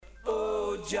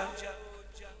Jah,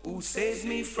 who saves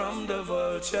me from the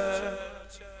vulture.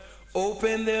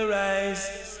 Open their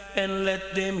eyes and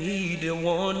let them heed the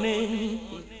warning.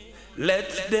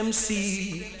 Let them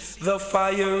see the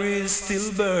fire is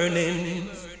still burning.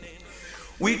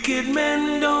 Wicked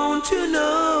men, don't you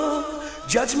know,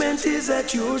 judgment is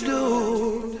at your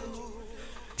door.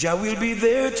 Jah will be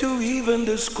there to even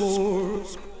the score.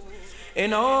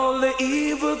 And all the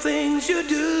evil things you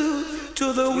do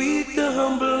to the weak, the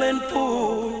humble and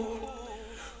poor.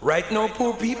 Right now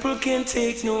poor people can't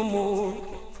take no more.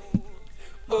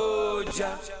 Oh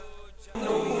Jah,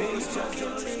 no ways Jah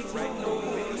can take right no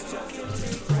ways Jah can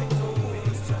take right no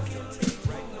ways Jah can take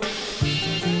right no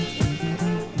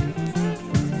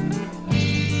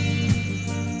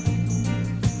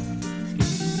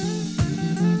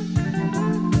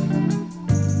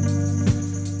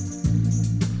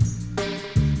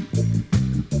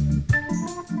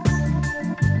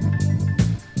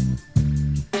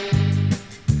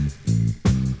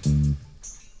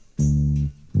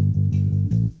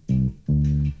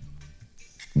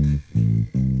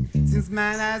Since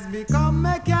man has become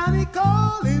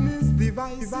mechanical in his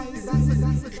devices.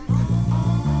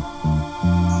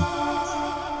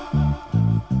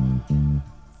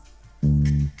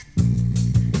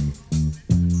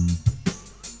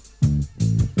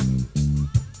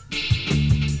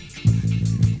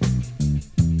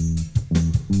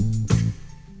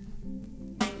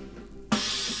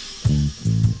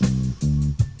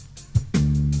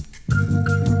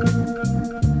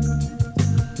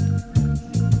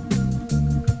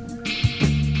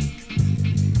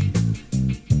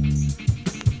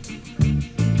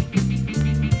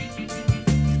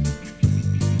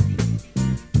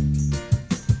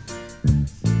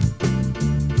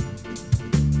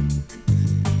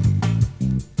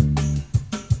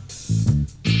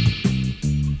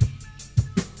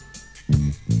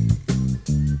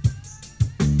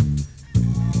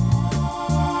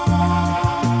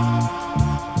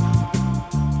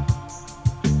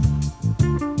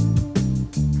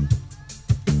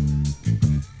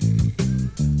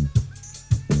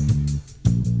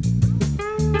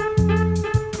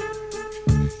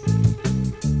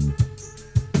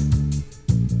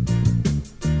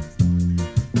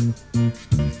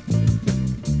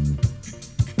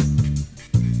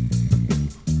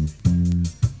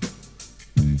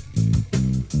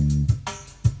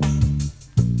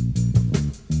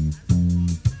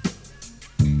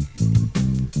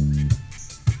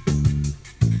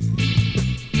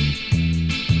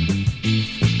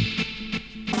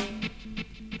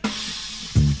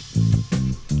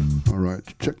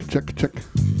 Check.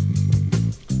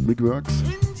 Big works.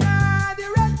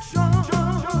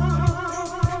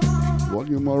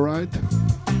 Volume all right.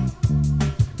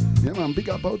 Yeah man, big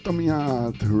up Outta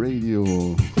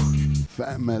Radio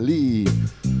family.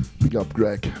 Big up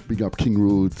Greg, big up King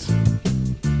Roots.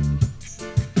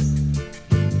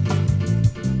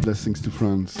 Blessings to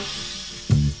France.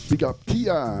 Big up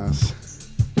Tias.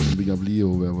 Big up Leo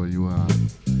wherever you are.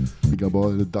 Big up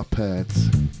all the dub heads.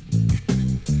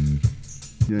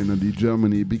 Here in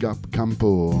Germany, big up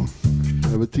Campo.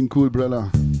 Everything cool, brother.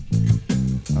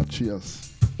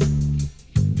 Cheers.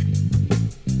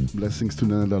 Blessings to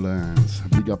the Netherlands.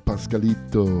 Big up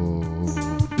Pascalito.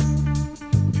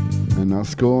 And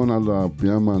Ascona love.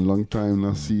 Yeah man, long time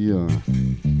no see ya.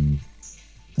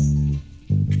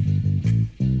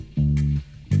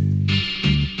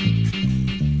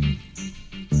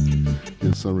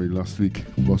 Yeah, sorry, last week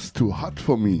was too hot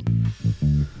for me.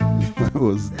 I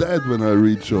was dead when I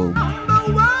reached home.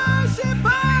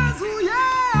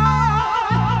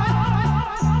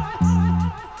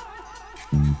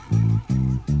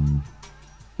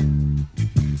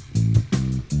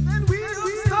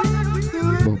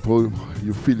 Bro,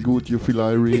 you feel good, you feel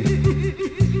irie.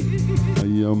 I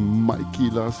hear Mikey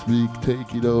last week,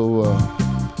 take it over.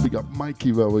 Big up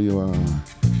Mikey wherever you are.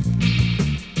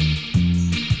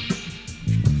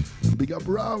 Big up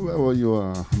Rob wherever you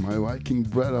are. My Viking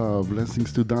brother,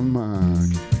 blessings to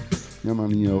Denmark. Yeah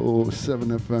man, here 07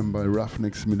 FM by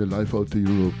Ruffneck, Smille live out to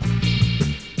Europe.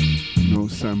 No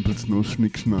samples, no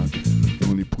schnick-schnack.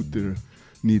 Only put the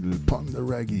needle upon the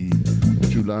reggae.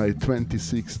 July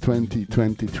 26,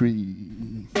 2023.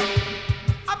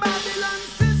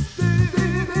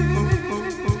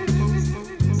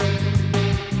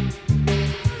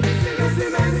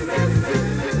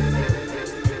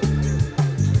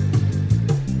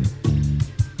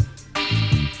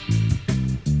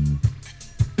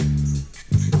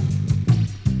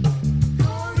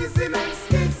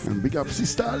 Big up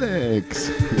Sister Alex.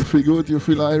 You feel good, you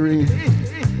feel irie.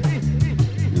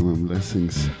 Yeah, man,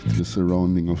 blessings to the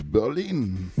surrounding of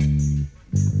Berlin.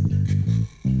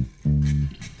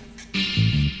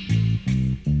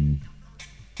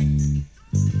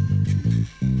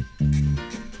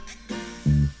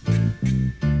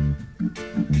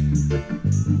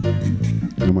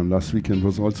 last weekend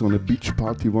was also on a beach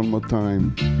party one more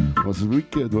time. It was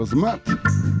wicked, it was mad.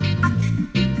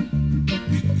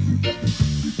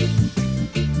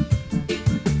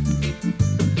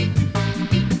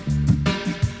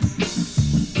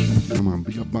 Come on,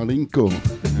 big up Marinko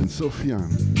and Sofian.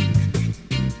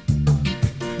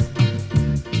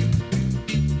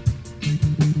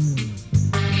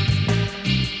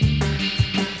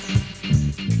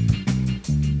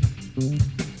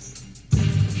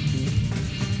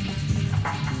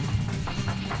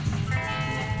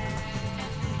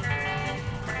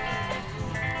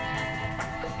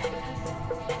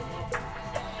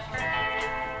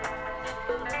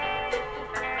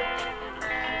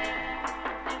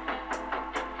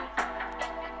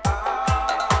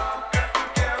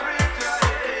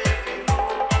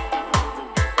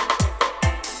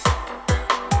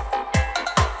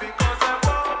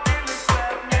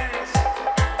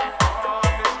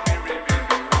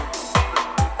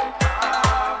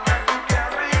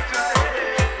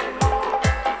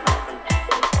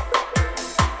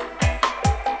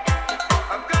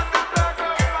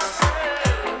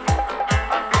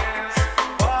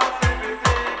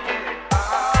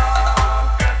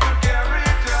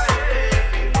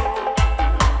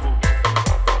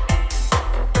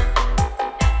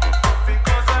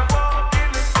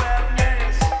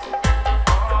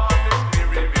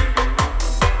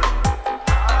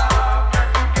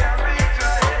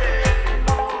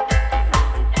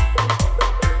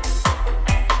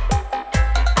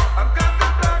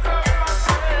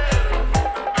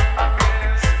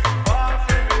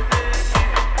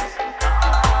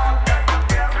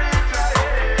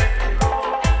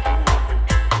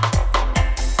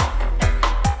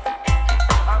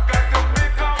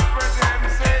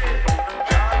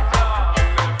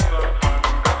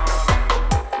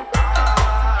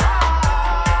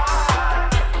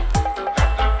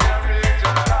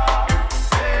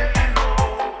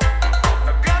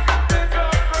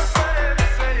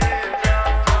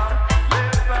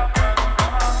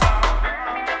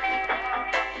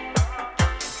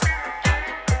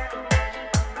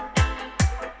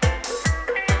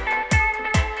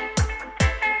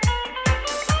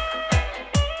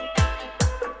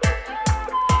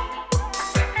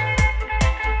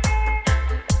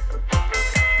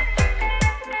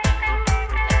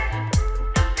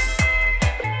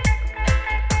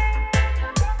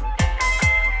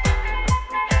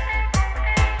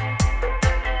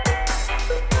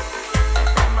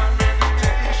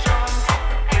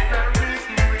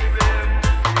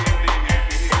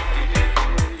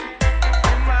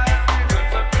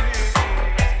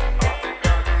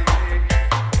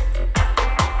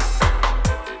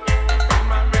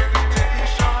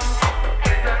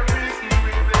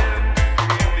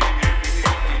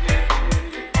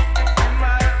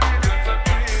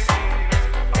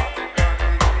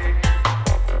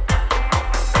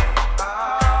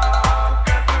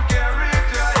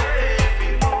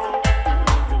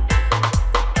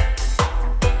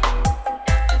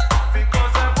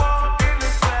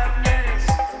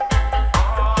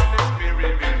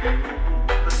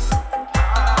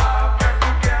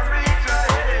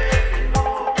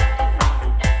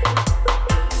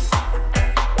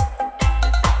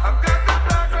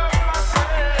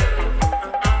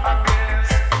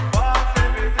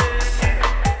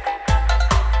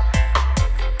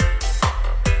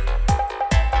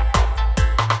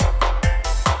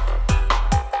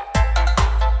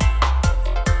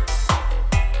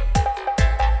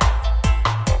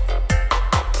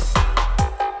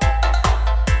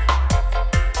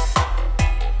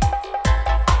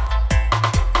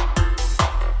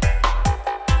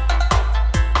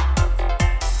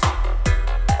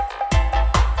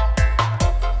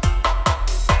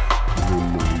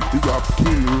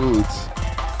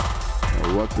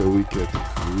 The Wicked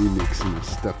remix in a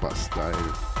stepper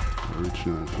style,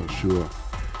 original for sure.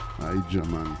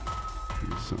 German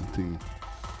is something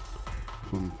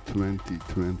from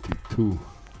 2022,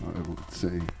 I would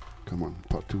say. Come on,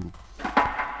 part 2.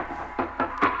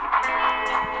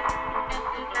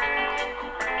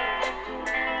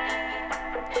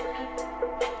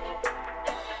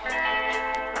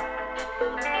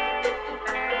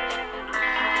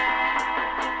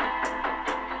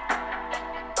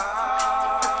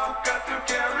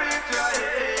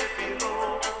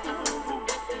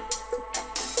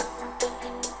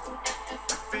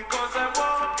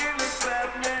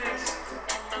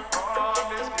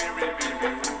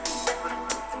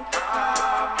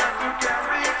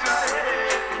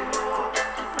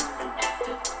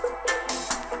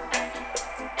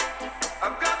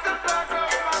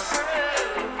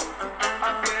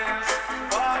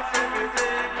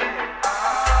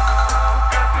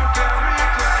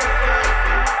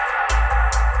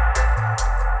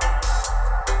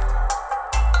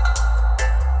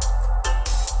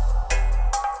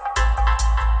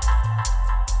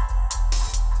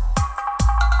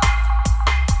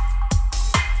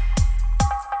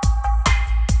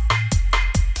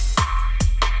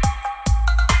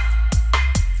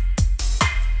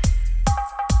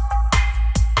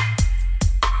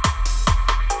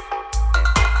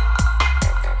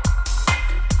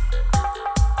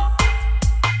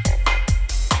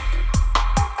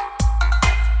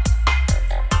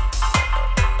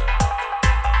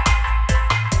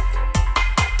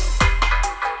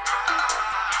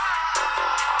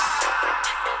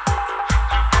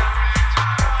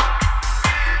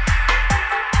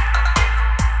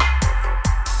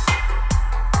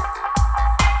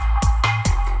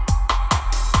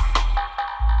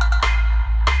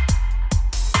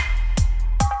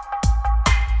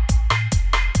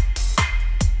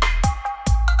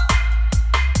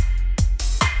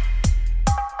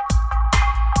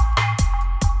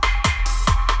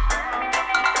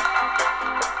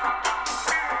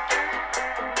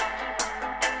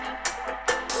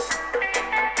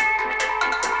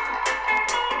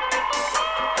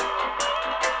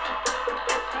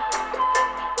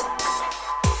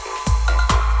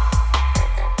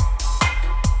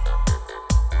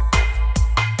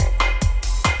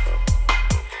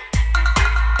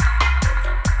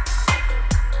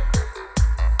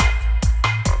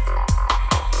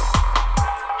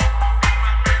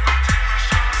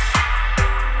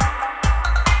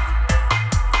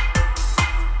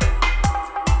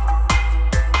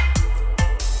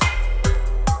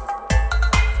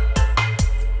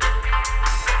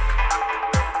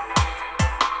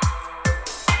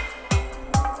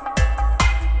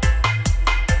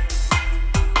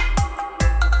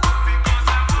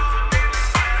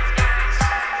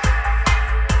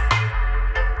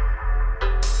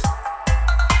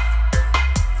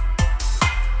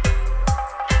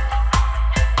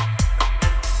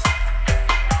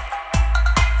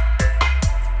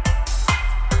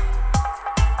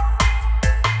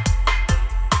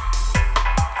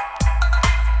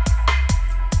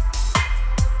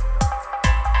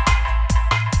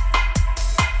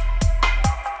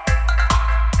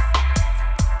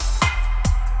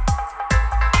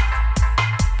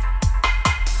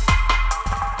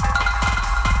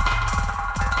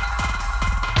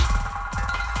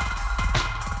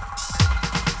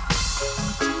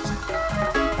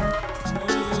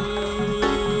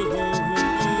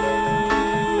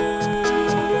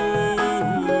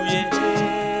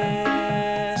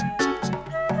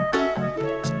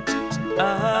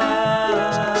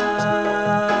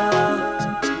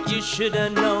 should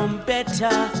have known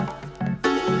better.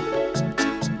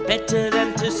 Better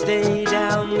than to stay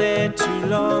down there too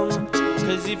long.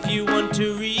 Cause if you want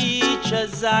to reach a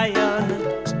Zion,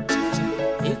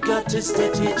 you've got to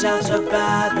step it out of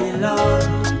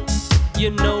Babylon.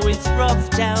 You know it's rough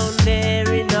down there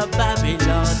in a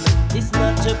Babylon. It's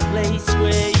not a place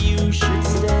where you should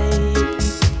stay.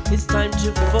 It's time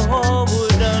to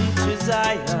forward on to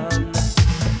Zion.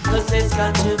 Cause there's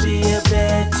got to be a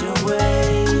better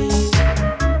way.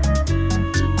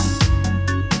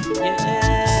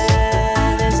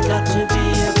 Yeah, there's got to be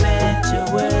a better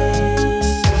way.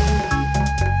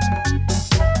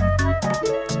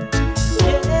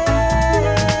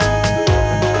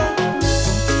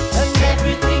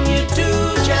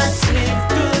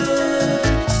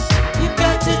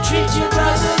 Treat your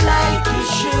brother like you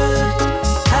should.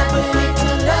 Have a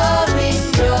little love in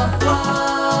your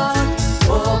heart.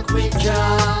 Walk with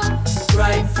Jah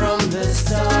right from the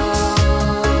start.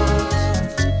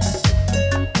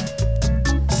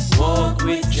 Walk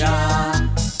with Jah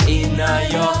in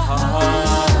your heart.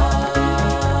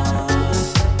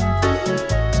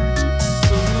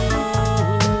 Ooh.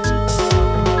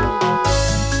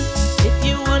 If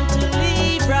you want to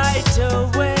leave right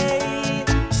away,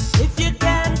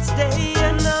 stay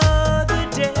another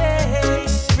day.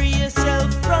 Free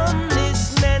yourself from this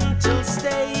mental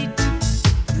state.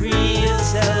 Free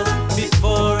yourself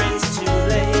before it's too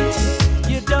late.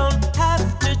 You don't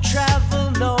have to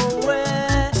travel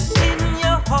nowhere. In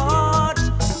your heart,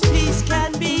 peace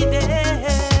can be there.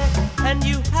 And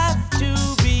you have to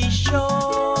be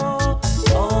sure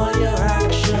all your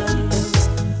actions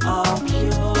are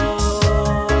pure.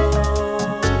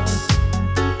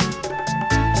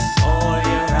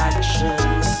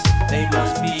 They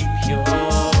must be pure.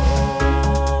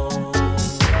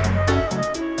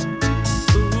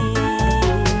 Ooh.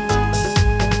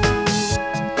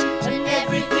 And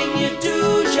everything you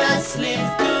do, just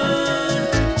live good.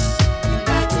 You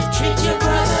got to treat your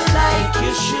brother like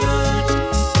you should.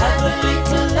 Have a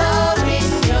little love in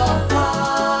your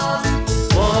heart.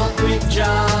 Walk with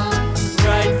Jah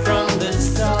right from the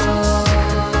start.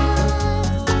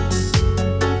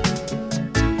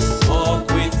 Walk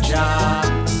with Jah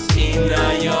in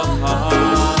your heart.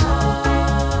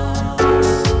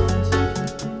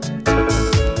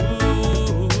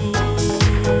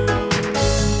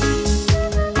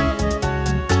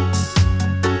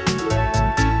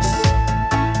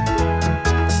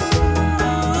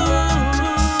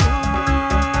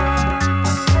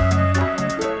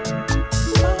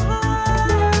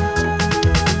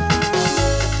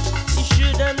 You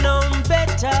should have known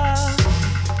better.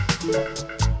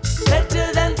 Better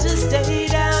than to stay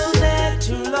down there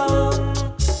too long.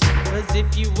 Cause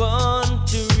if you want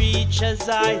to reach a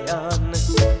Zion,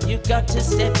 you got to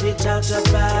step it out of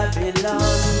Babylon.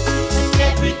 And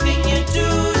everything you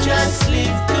do, just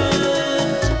live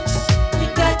good. You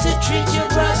got to treat your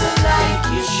brother like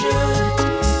you should.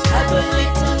 Have a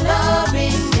little love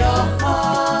in your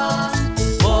heart.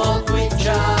 Walk with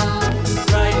Jah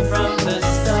right from the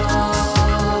start.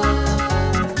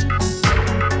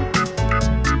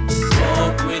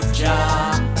 Walk with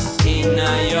Jah in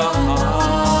your heart.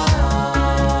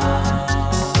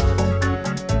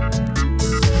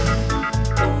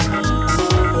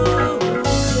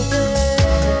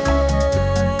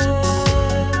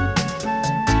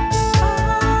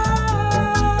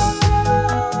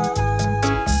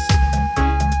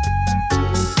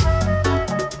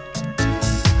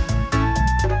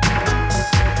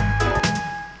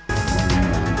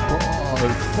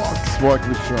 Fox, work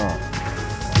with Shaw.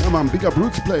 Yeah man, big up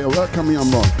Roots player, welcome me on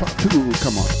board. Part 2,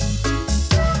 come on.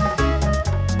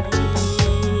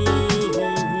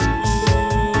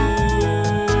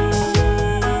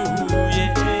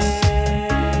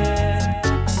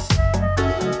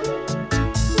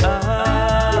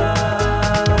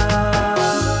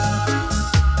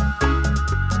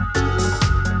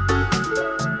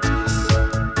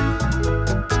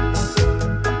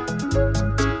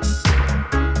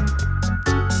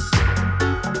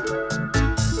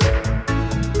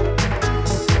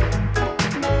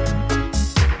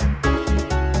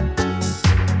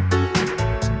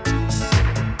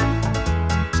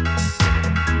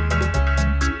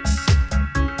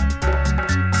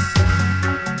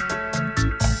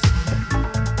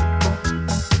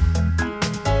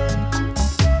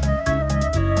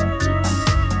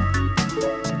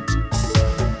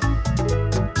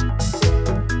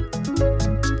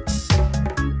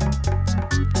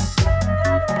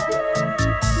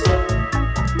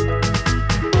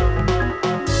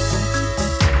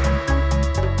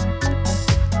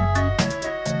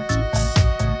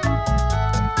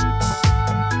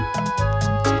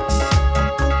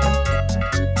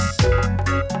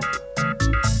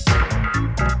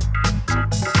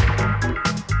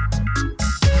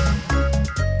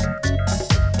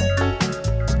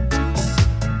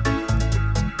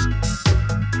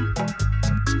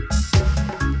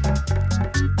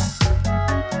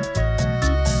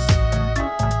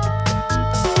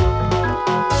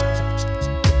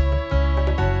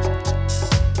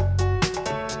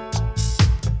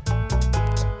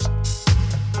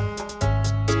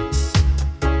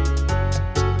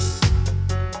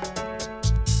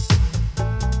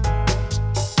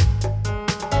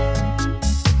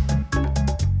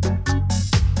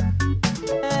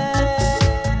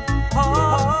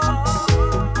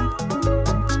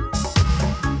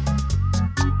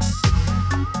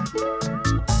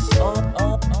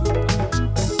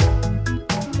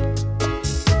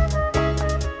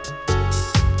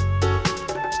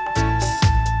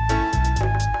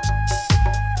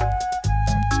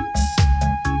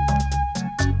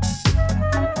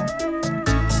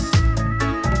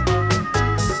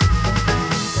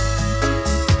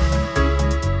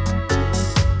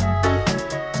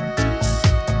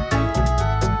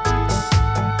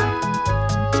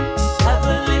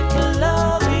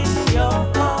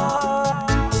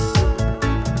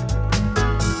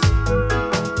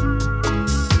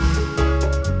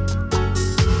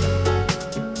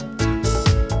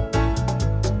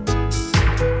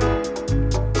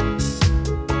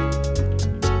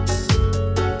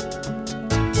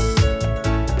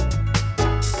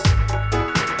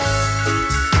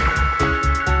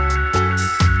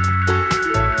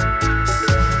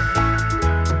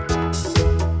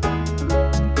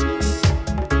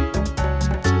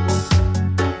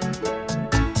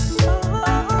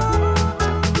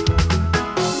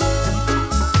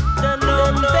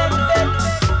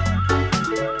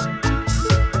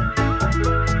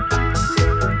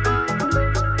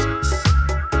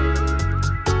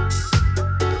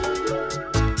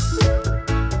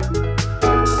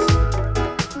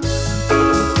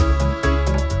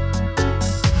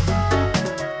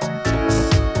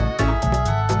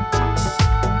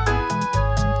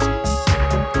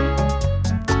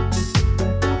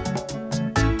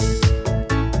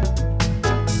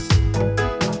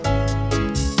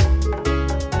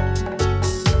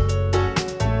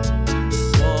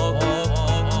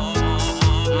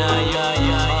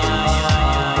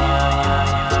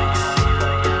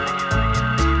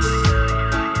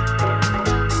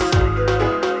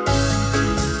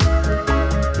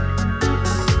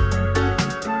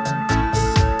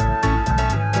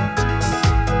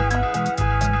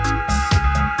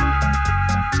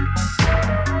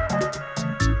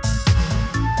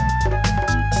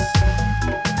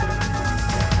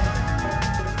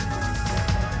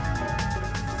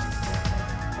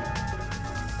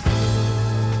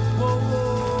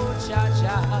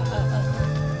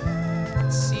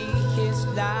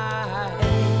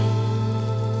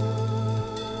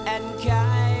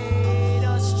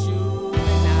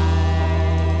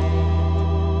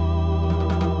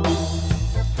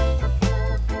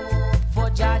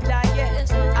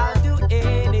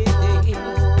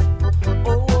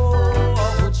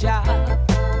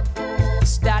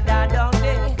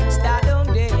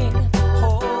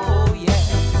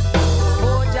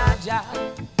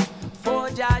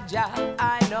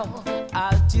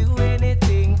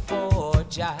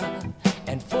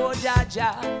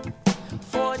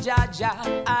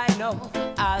 Jah, I know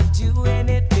I'll do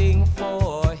anything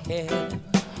for him.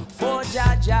 For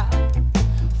Jah Jah,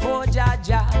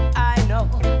 I know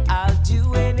I'll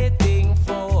do anything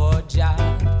for Jah.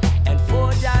 And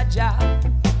for Jah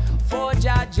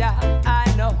Jah,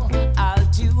 I know I'll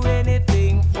do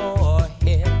anything for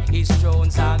him. His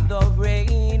throne's on the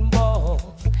rainbow,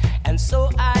 and so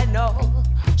I know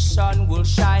sun will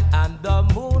shine and the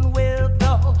moon will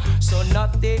glow. So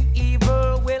nothing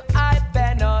evil will I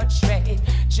penetrate.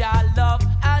 Jah love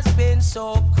has been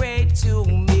so great to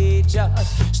me.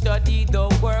 Just study the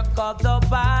work of the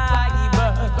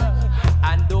Bible,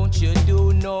 and don't you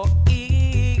do no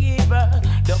evil.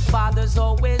 The Father's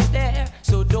always there,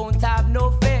 so don't have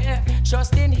no fear.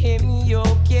 Trust in him,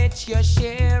 you'll get your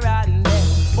share. And then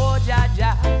for Jah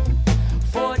Jah,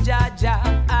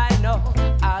 I know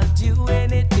I'll do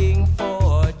anything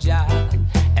for Jah.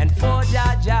 And for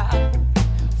Jah Jah,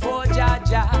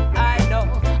 I know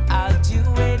I'll do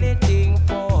anything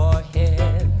for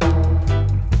him.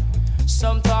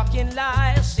 Some talking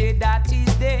lies, say that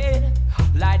he's dead.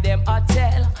 Lie them a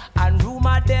tell, and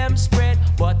rumor them spread.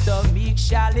 But the meek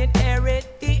shall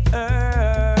inherit the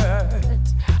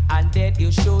earth, and then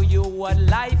he'll show you what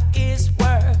life is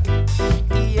worth.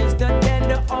 He is the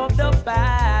tender of the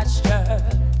pasture.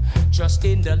 Trust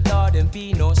in the Lord and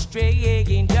be no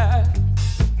stranger.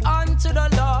 Unto the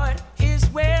Lord is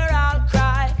where I'll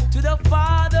cry, to the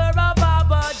Father of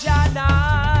Abba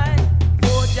Janai.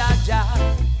 For Jah Jah,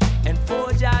 and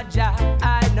for Jah Jah,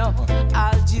 I know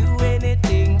I'll do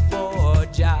anything for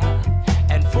Jah.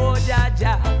 And for Jah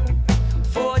Jah,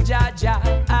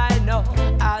 I know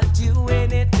I'll do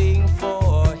anything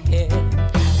for him.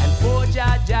 And for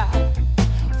Jah Jah,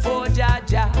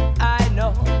 I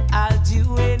know I'll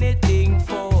do anything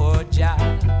for Jah.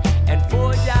 And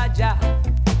for Jah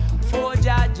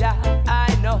Jah,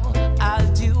 I know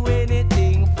I'll do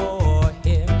anything for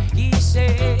him. He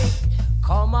say,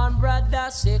 come on brother,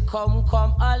 say come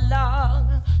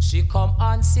along. She come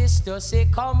on sister, say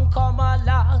come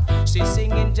along. She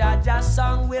singing Jah Jah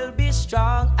song, will be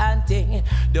strong and thing.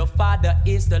 The Father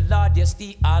is the Lord, yes,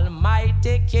 the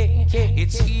Almighty King.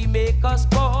 It's he make us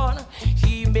born,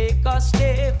 he make us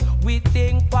live. We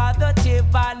think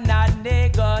positive and not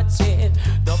negative.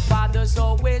 The Father's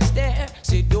always there,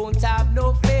 so don't have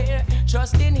no fear.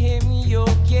 Trust in him,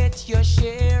 you'll get your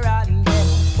share. And then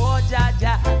for Jah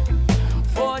Jah,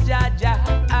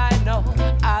 I know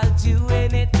I'll do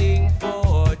anything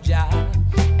for Jah.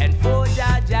 And for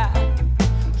Jah Jah,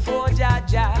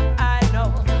 I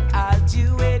know I'll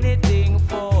do anything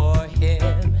for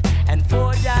him. And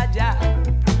for Jah Jah,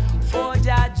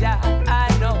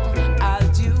 I know I'll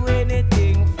do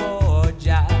anything for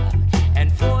Jah.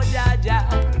 And for Jah Jah,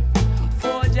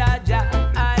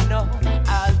 I know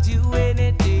I'll do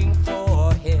anything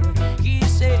for him. He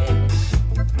said,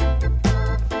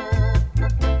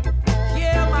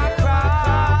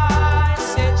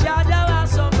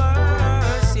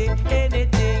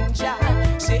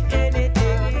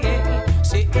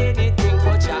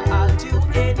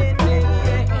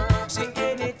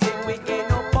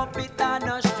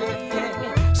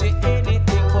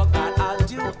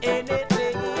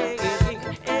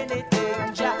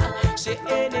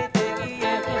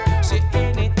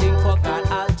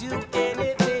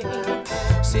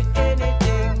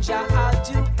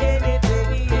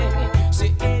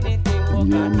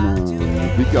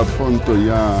 big up Fonto,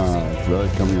 yeah,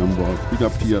 welcome on board. Big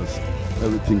up Tears,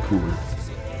 everything cool.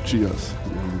 Cheers.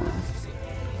 Yeah, man.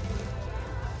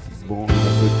 Bon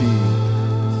appetit.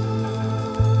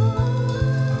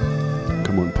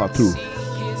 Come on, part 2.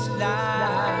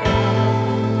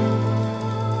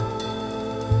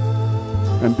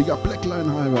 And big up Black Line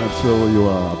High Vibes, so you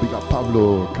are. Big up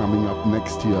Pablo coming up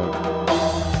next year.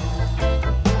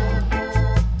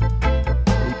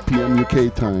 8 p.m.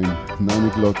 UK time, 9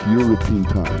 o'clock European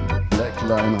time. Black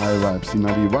Line High Vibes, in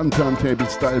the one turntable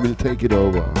style will take it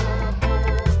over.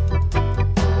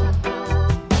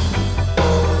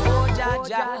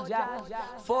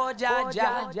 For Jah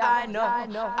Jah, I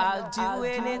know I'll do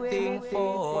anything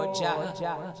for Jah.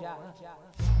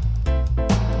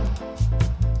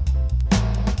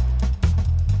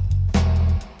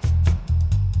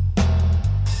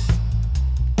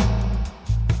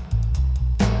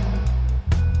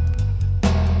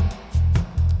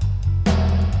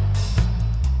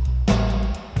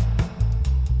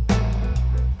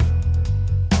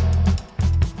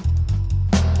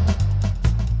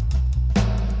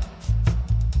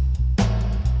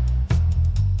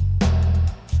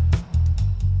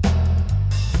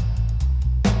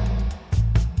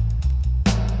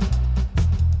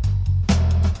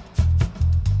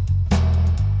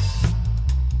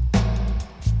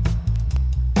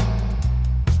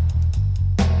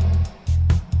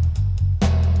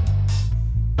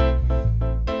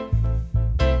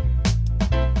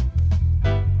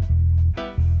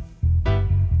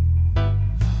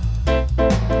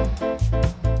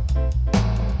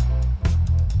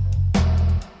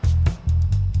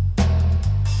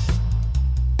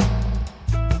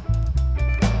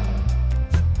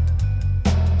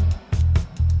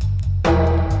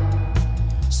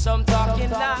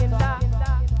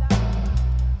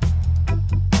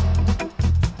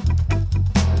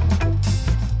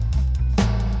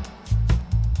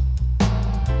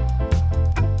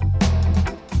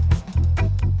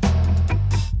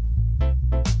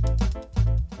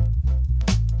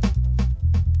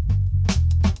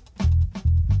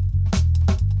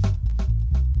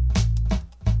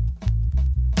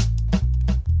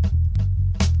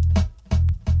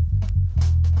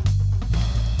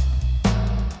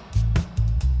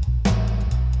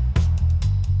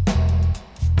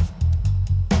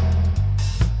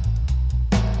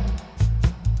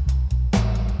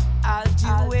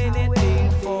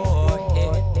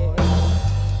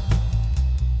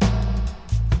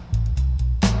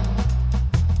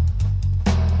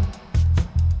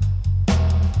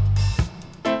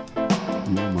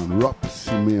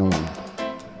 Smille.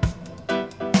 A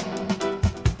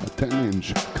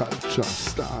 10-inch Culture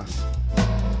Stars.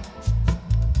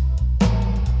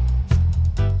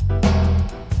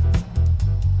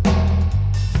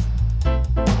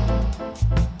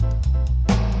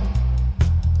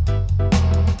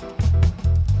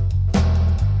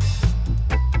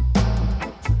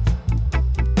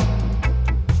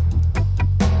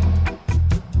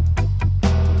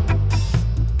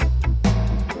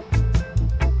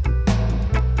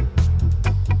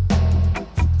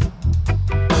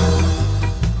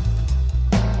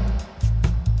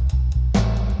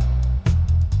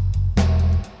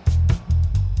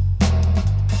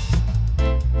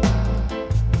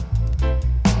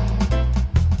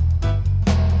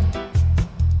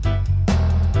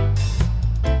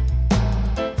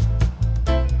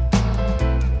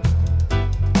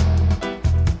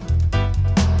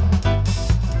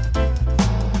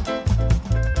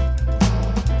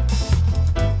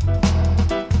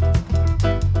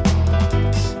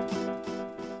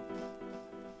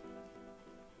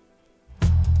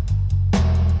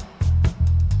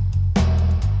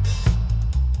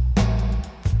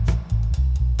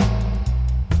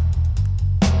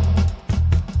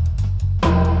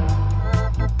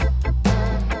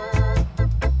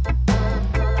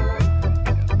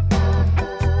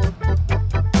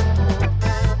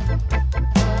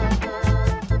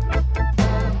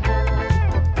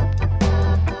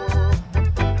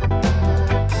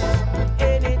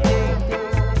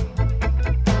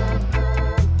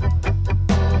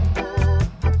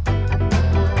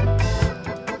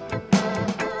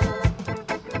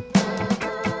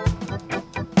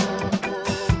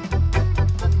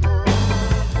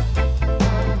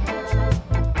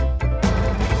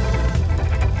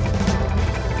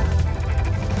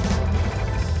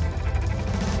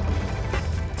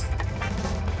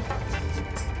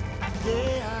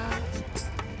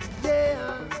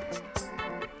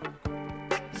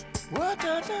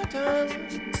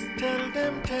 Tell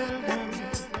them,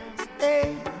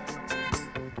 hey.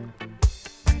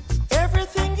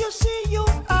 Everything you see, you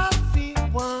have to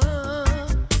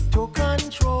want to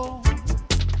control.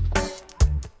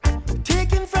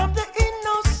 Taken from the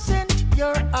innocent,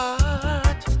 your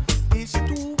heart is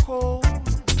too cold.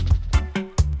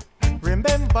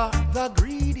 Remember the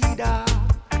greedy dog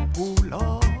who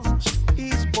lost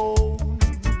his bone.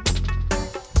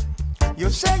 You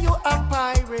say you're a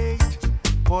pirate,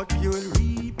 but you'll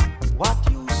reap what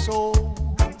you sow.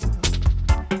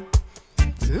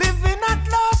 Living at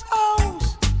last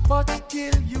house, but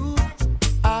still you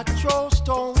are throw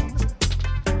stone.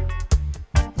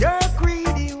 Your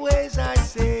greedy ways, I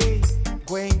say,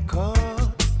 going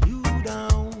cut you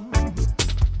down.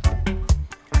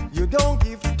 You don't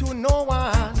give to no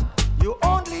one, you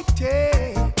only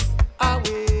take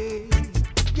away.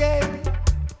 Yeah,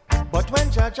 but when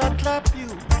Jaja clap you,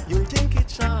 you'll think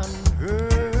it's on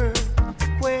her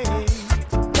way.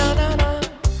 Na na na.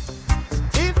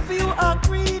 If you are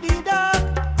greedy, dog,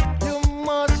 you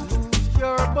must lose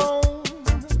your bone.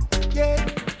 Yeah,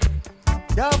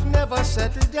 you've never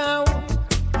settled down.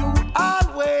 You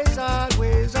always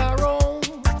are wrong.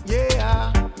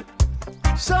 Yeah.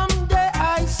 Someday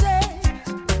I say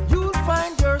you'll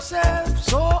find yourself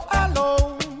so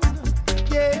alone.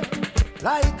 Yeah,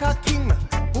 like a king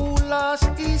who lost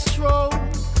his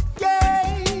throne. Yeah,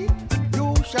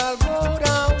 you shall go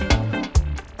down.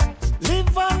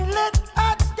 Live and let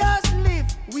others live.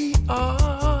 We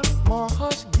all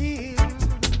must give.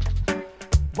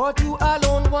 But you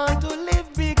alone want to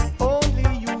live big.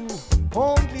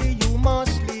 Only you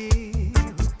must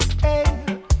live. Hey,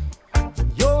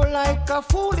 you're like a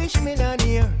foolish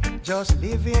millionaire, just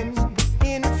living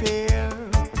in fear.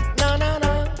 Na na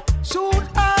na. Soon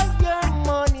all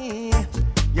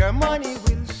your money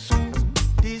will soon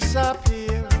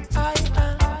disappear.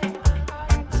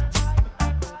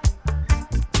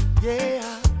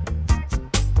 Yeah.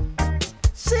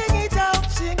 Sing it out.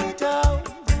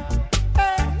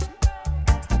 Hey.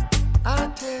 I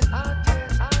tell.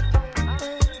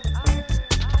 Hey.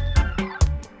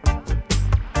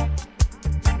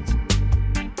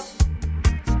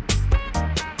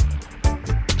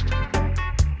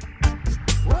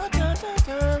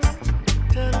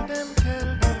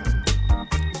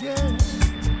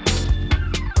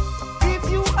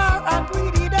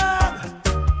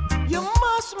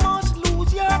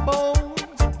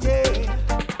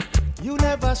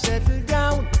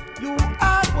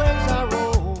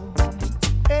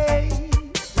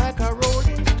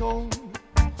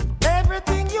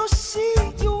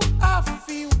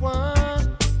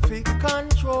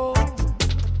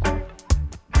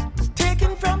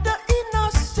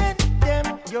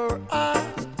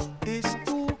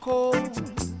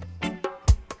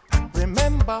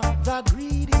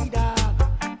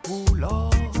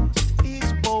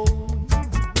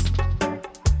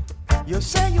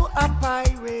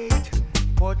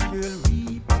 but you'll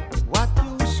reap what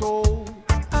you sow.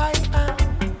 I am.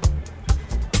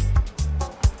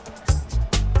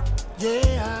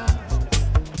 Yeah,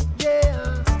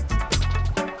 yeah.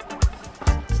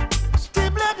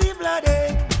 Still bloody,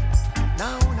 bloody.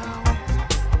 Now,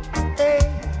 hey.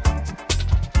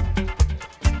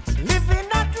 Living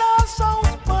at last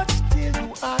house, but still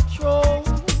you are throw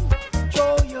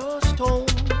your stone.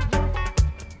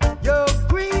 Your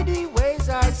greedy ways,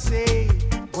 I say,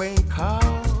 when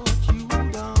caught you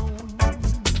down.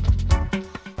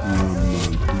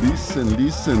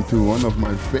 Listen to one of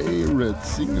my favorite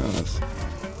singers,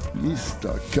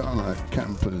 Mr. Carla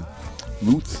Campbell,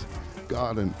 Roots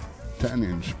Garden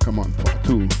 10-inch. Come on, part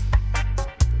 2.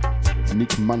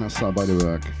 Nick Manassa by the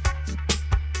work.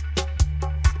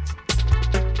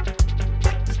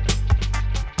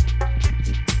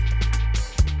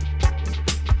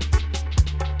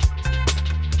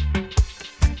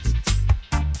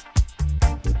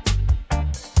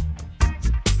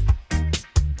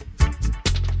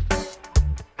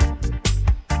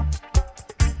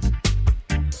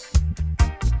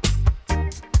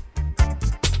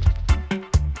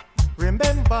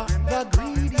 Remember the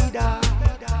greedy dog.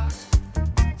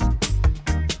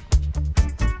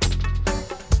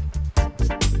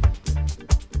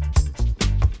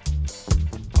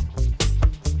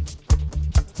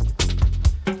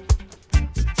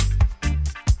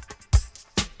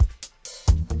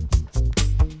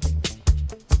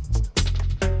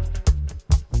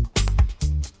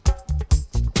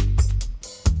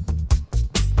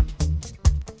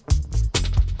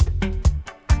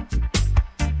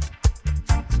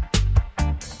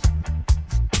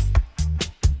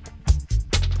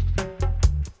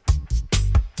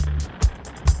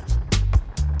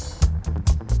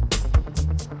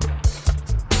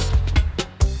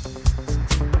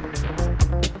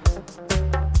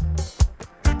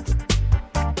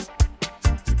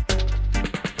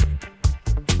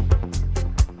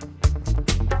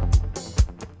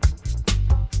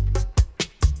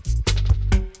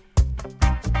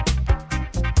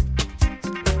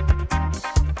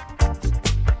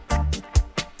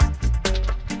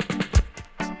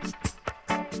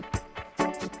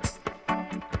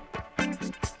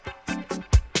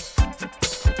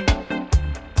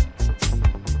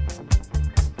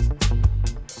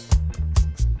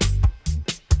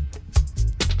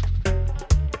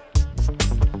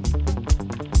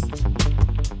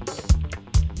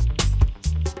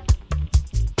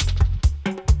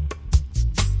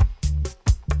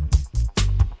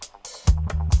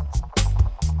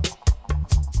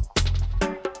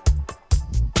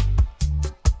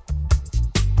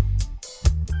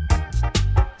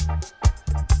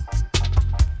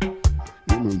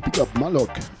 Pick up Malok.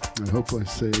 I hope I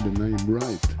say the name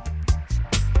right.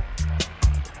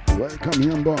 Welcome,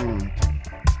 young bond.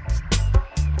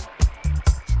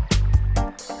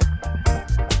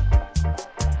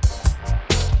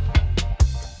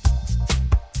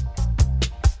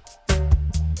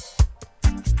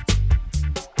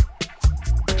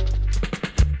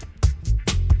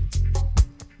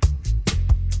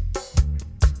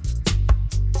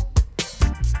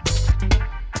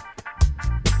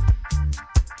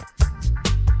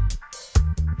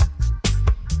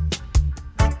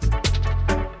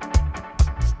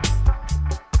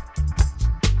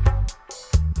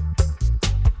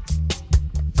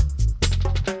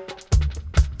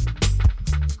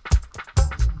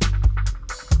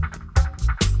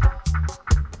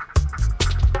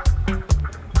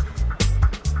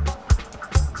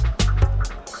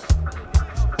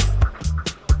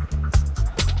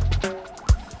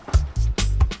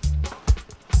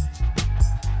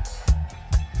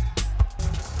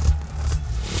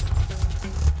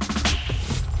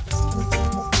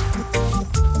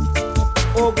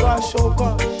 Oh gosh, oh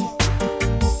gosh.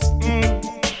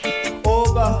 Oh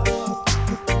gosh.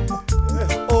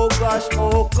 Oh gosh,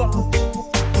 oh gosh.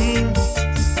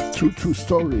 True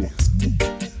story.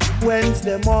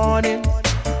 Wednesday morning.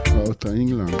 Out of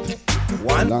England.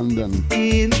 London.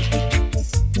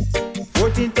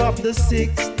 14th of the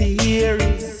 6th, the year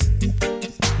is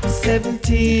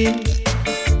 17.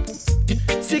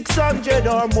 600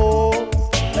 or more.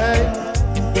 Hey,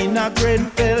 in a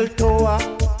Grenfell Tower.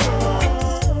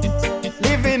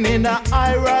 Living in a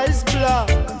high-rise block.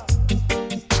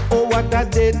 Oh, what a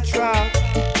dead trap.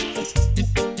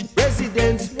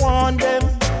 Residents warned them.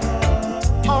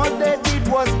 All they did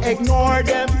was ignore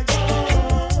them.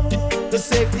 The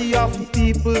safety of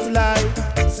people's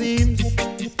life seems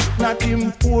not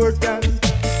important.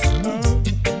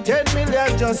 10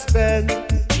 million just spent,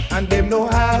 and them no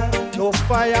have no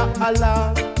fire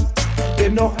alarm.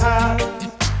 Them no have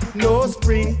no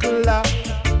sprinkler.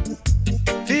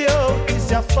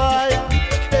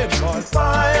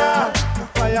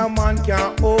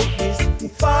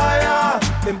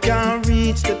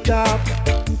 stop.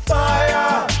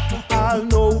 Fire, I'll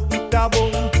know it a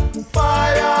burn.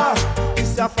 Fire,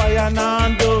 this a fire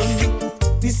non done.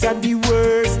 This a the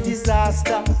worst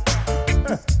disaster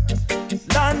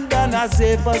London has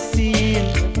ever seen.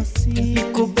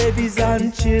 Equal babies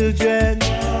and children,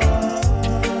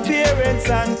 parents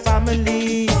and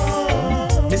family.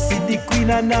 Me see the queen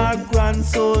and her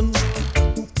grandson,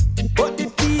 but the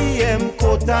PM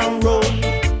cut and run.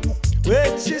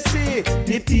 When she see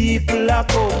the people a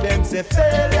come, them say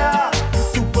failure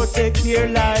to protect their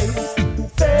lives.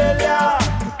 Failure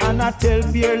and I tell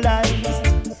their lies.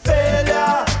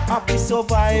 Failure of the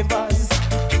survivors.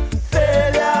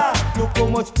 Failure, look how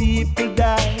much people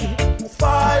die.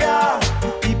 Fire,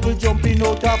 people jumping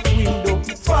out of window.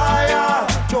 Fire,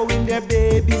 throwing their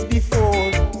babies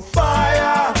before.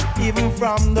 Fire, even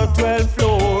from the 12th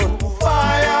floor.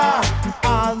 Fire,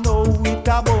 I know it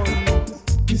a burn.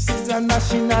 This is a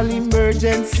national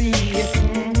emergency.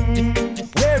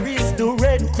 Where is the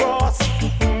Red Cross?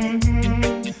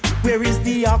 Where is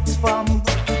the Oxfam?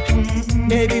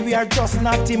 Maybe we are just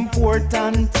not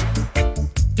important.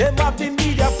 Them have the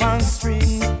media pan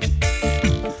string,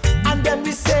 and then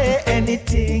we say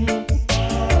anything.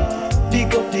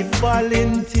 Big up the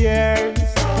volunteers,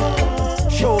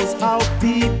 shows how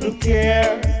people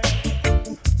care.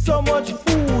 So much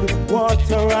food,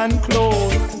 water and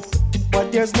clothes,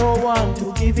 but there's no one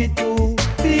to give it to.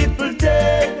 People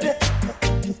dead,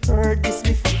 heard this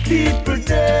before. People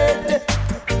dead,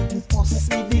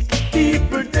 possibly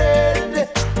people dead.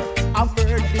 I've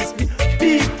heard this before.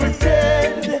 People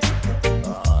dead.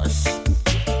 Gosh.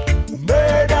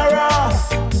 Murderer,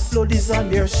 blood is on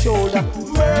their shoulder.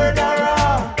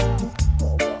 Murderer,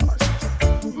 oh gosh.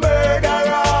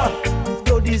 Murderer,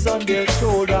 blood is on their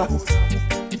shoulder.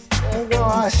 Oh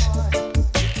gosh.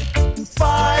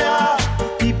 Fire,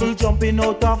 people jumping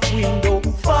out of window.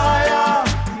 Fire,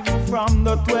 even from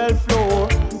the 12th floor.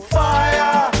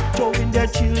 Fire, throwing their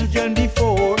children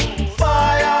before.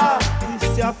 Fire,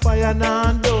 this is fire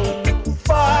now done.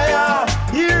 Fire,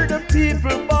 hear the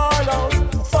people bawl out.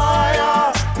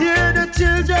 Fire, hear the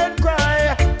children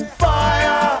cry.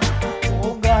 Fire,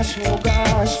 oh gosh, oh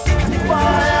gosh.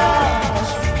 Fire.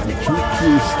 A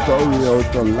true story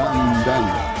out of London.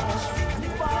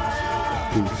 I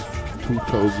think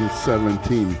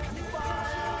 2017.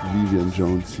 Vivian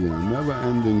Jones here. Never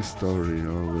ending story,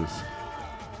 always.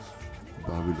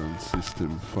 Babylon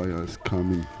system, fire is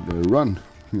coming. They run.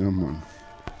 Yeah, man.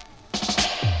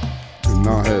 And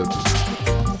now help.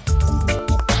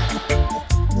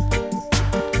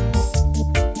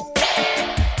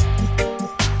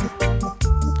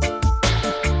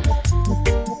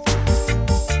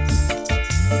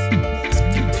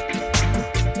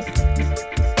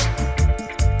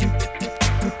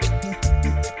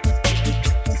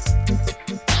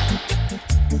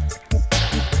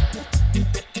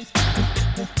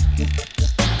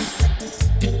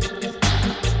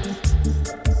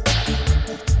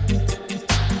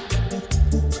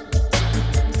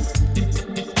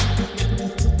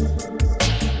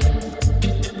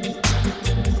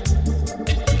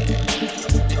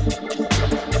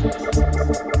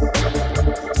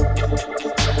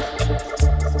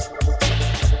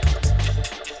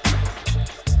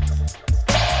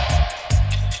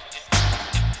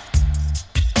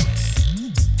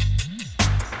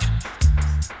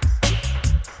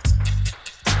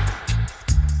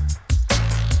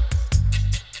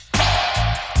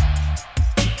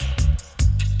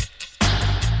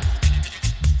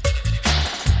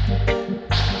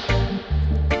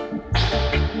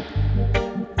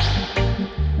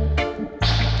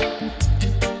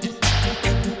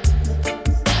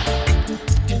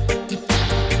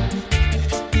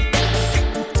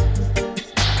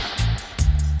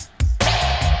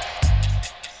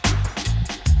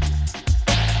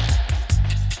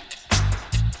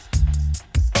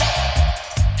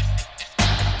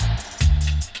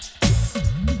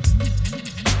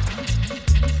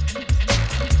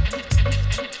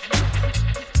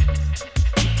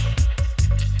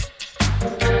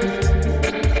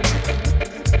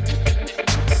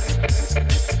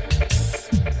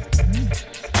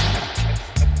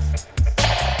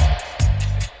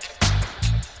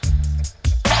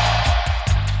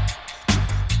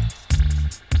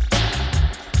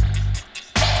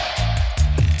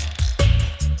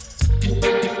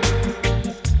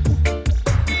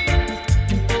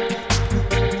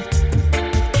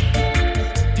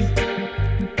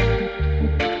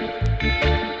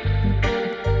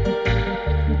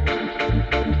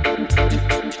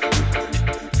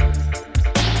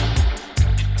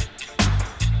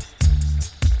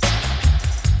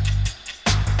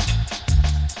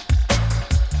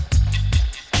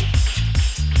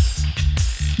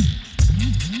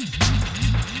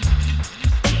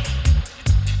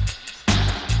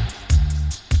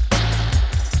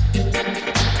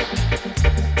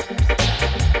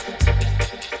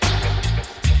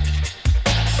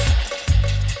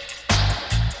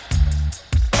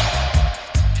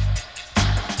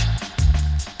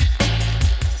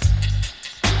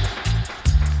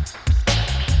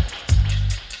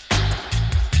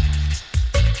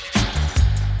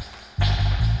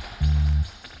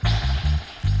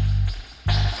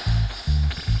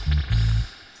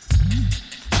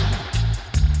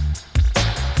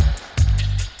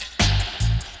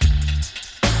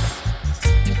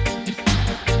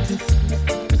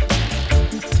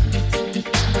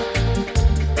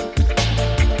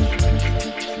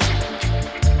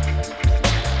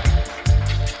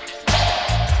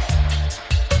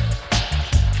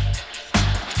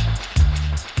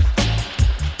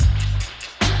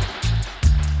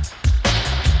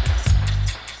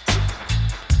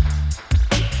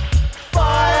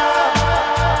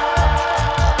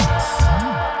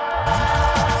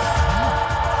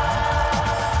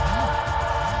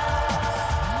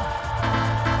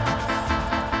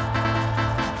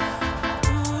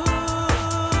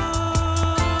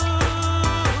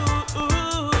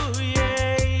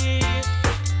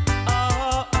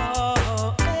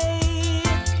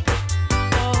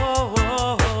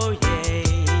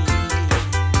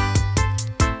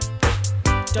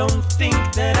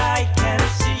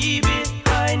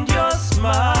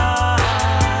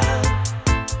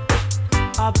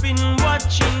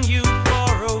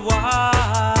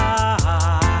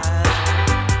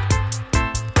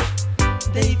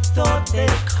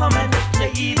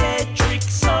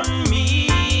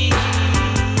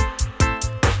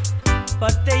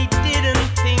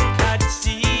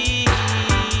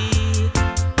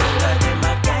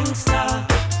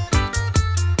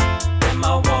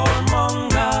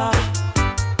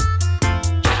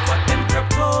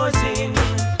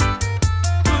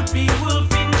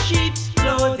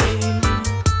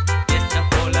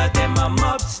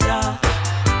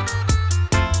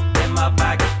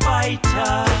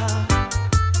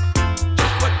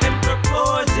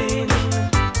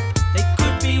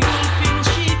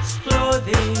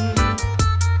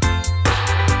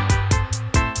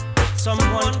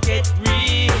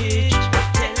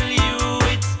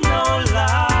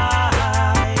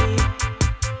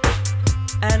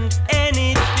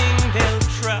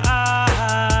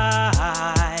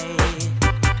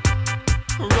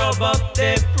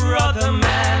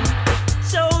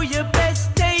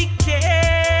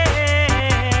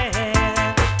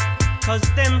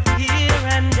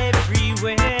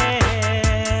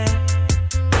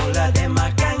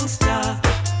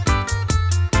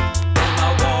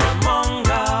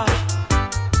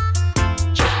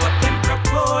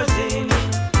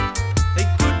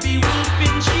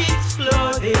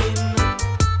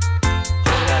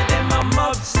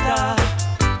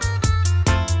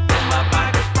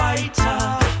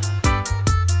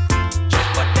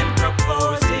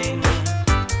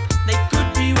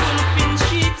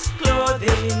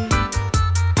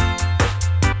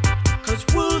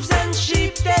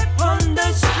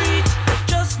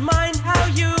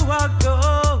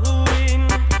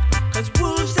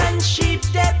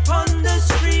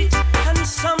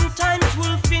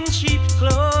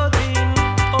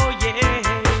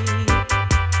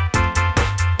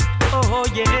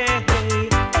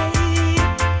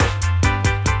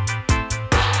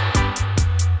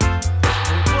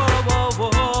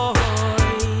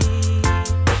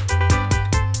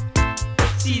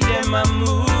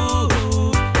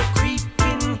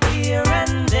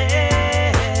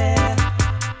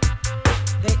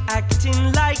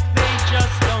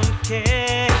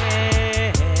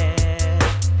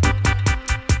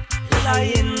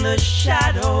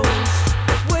 shadows,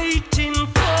 waiting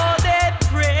for their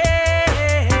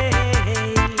prey.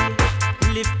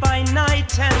 Live by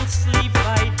night and sleep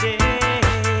by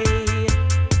day.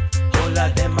 All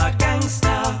of them are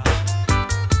gangster,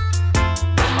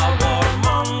 them are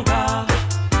warmonger.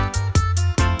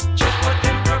 Check what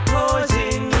them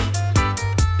proposing.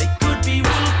 They could be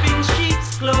wolf in sheep's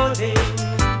clothing.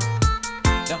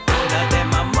 The whole of them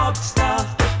are mobster,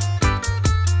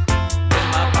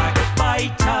 them are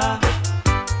backbiter.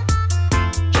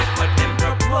 Check what them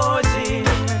proposing.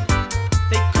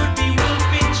 They could be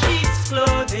wolf in sheep's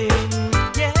clothing.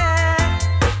 Yeah.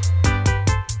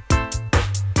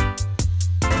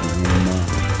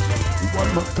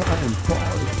 One more time,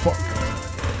 Paul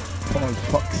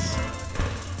Fox,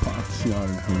 Partial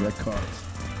Records.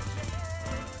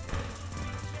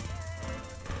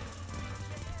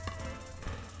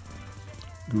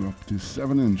 Grew up to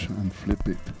 7-inch and flip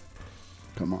it.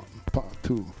 Come on, part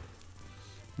 2.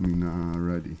 We now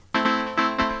ready.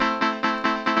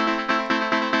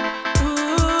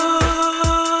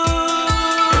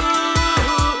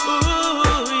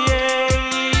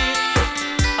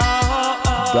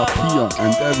 Up here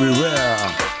and everywhere.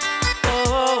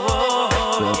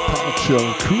 The Partial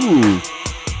Crew.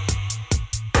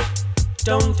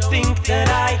 Don't think that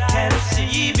I can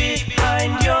see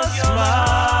behind your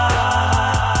smile.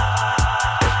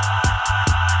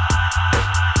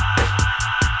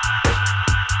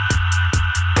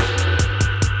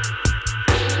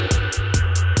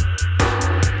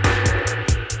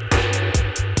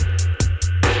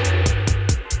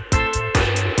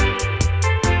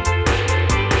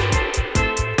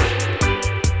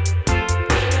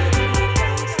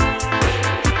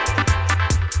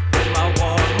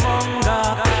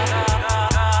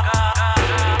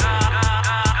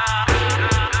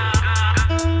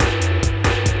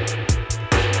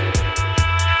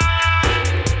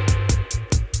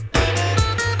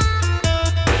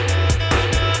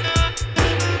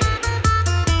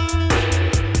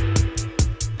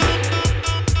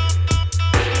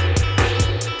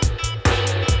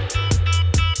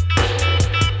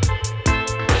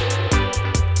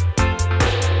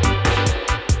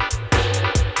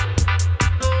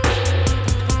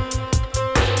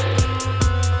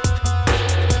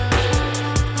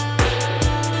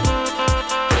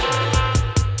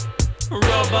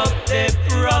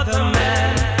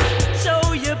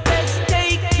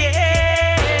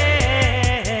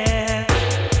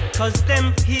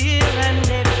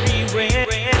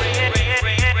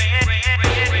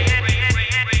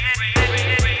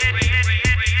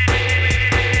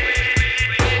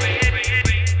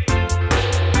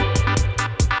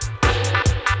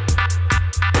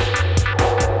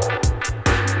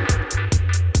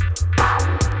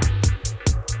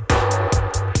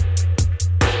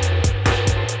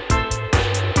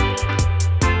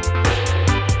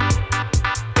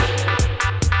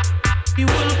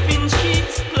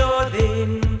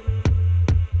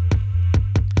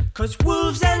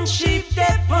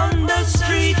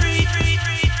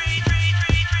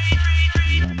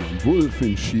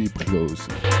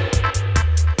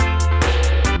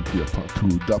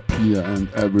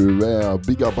 Everywhere,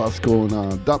 big up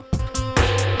Ascona, Dap.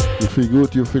 You feel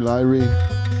good, you feel irie.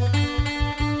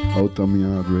 Outta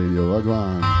Radio,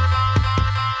 Wagwan.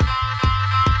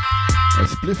 A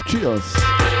spliff cheers.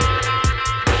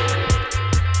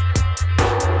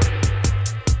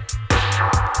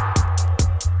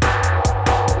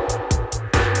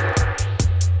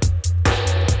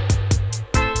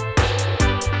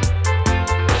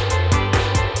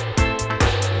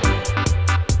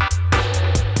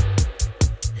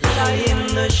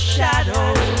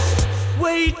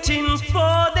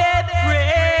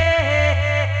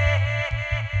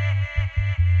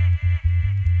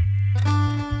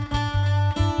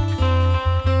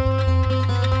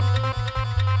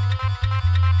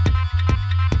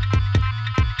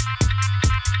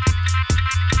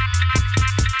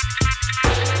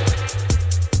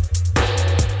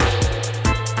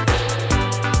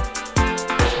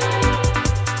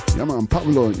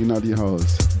 In the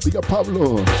house. Big up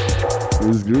Pablo.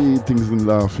 With greetings and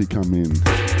love he come in.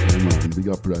 Yeah, man. Big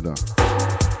up brother.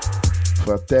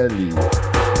 Fratelli.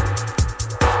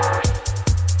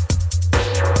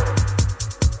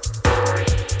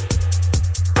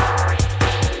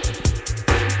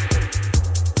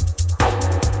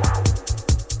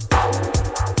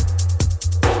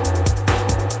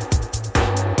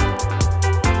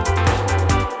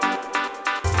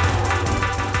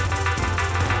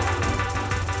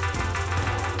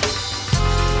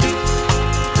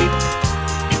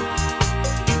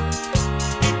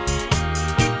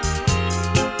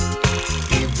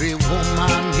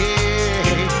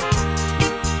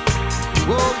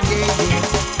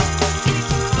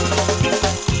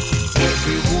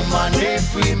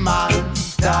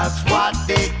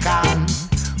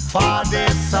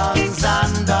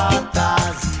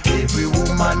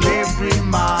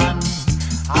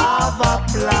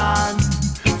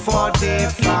 for their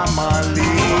family.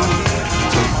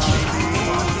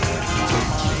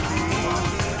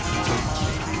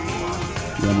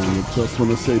 Yeah, man, I just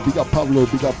want to say big up Pablo,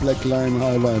 big up Black Line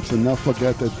High Vibes, and not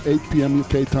forget at 8 p.m.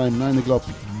 UK time, 9 o'clock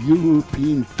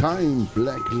European time,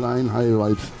 Black Line High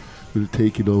Vibes will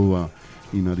take it over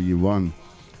in the one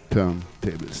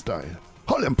turntable style.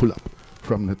 Hold and pull up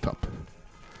from the top.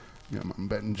 Yeah, man,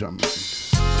 Benjamin.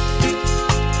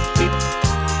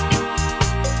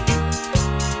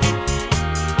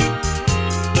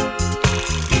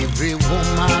 Every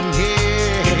woman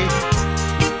here,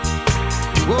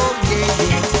 oh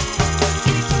yeah.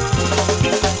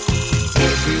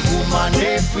 Every woman,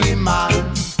 every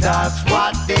man, that's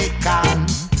what they can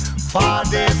for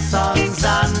their sons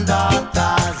and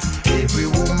daughters. Every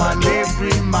woman,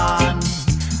 every man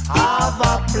have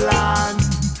a plan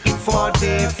for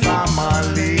their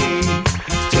family.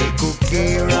 Take good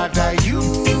care of the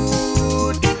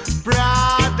youth,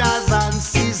 brothers and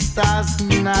sisters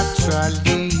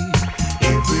naturally.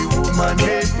 Every woman,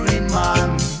 every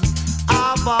man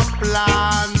have a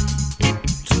plan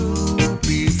to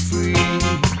be free.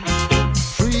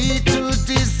 Free to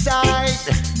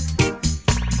decide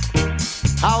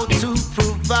how to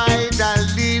provide a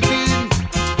living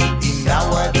in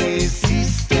nowadays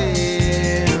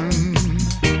system.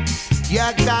 You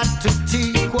got to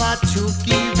think what you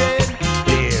given.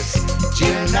 This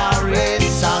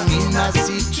generation in a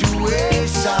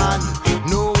situation,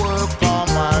 no work for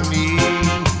money.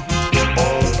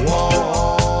 Oh,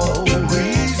 woe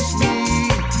is me,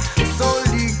 so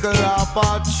legal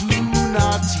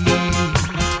opportunity.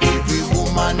 Every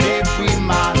woman, every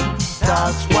man,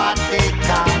 that's what they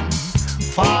can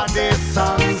for their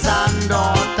sons and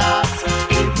daughters.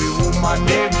 Every woman,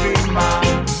 every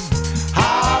man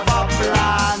have a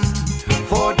plan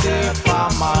for their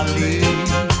family.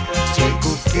 Take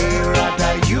good care of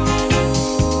the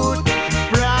youth,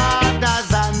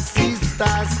 brothers and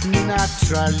sisters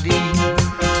naturally.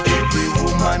 Every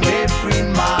woman, every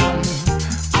man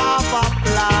have a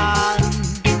plan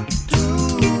to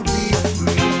be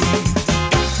free.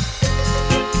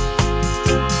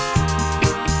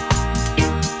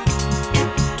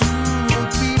 To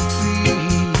be free,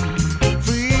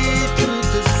 free to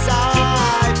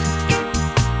decide,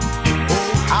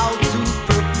 oh, how to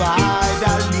provide a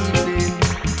living.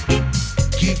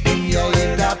 Keeping your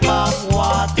head above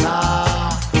water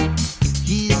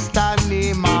is the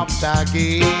name of the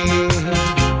game.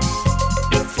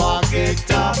 Forget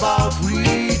about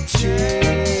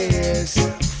riches,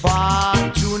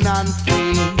 fortune and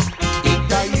fame. If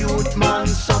the youth man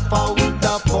suffer with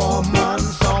the poor man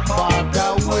suffer,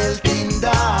 the wealth in the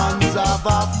hands of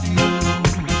a few.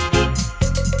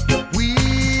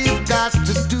 We've got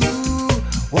to do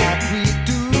what we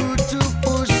do to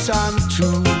push on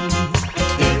through.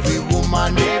 Every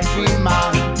woman, every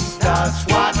man, that's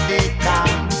what they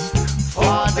can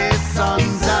for their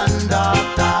sons and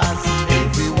daughters.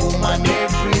 Every woman,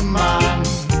 every man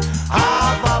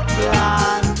have a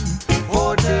plan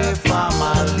for their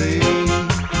family.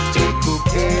 Take good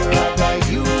care of the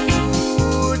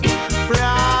youth,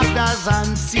 brothers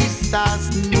and sisters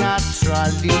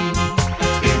naturally.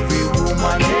 Every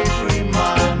woman, every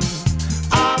man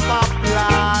have a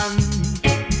plan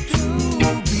to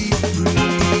be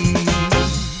free.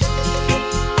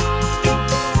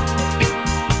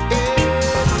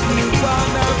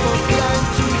 Everyone have a plan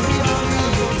to be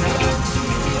free.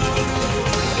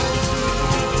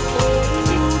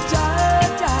 Oh,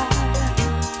 Jaja.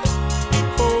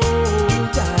 Oh,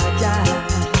 Jaja.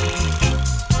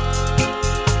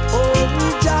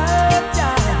 Oh, Jaja.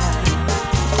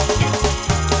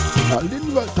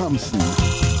 Linwell Thompson,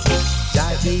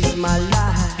 That is my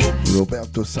life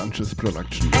Roberto Sanchez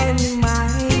production. and my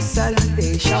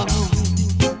salvation.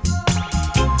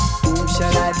 Whom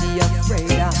shall I be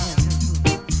afraid of?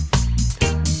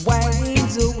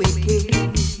 Waves the wicked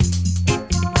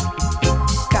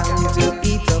come to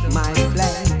eat up my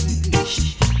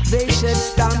flesh. They shall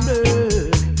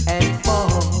stumble and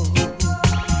fall.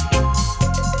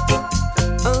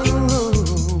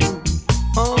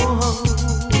 Oh.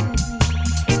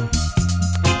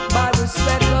 By the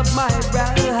sweat of my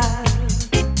brow,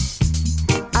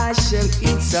 I shall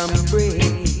eat some bread,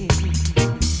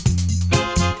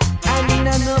 and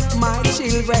none of my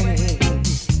children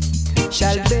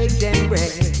shall beg them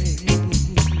bread.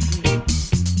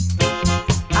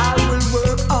 I will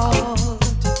work hard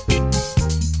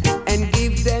and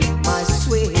give them my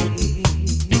sweat,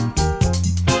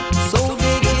 so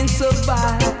they can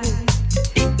survive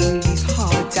in these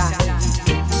hard times.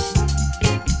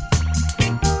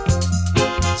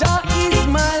 Jah is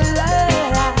my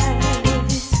light,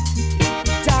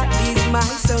 Jah is my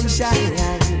sunshine.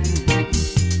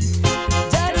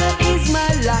 Dada is my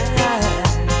life.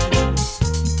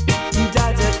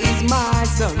 Dada is my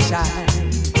sunshine.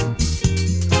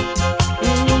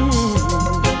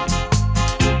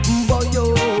 Boy,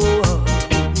 oh,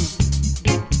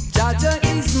 Dada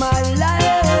is my life.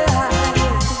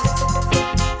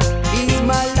 Is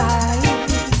my light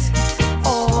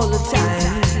all the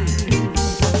time.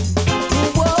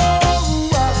 Whoa,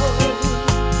 whoa.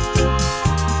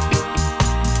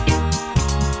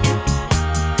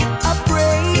 I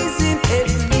praise him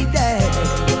every day.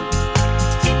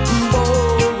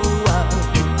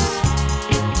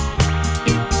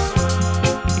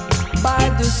 By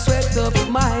the sweat of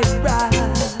my brow,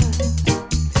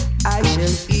 I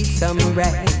shall eat some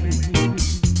bread,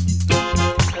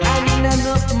 and none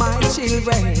of my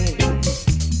children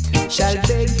shall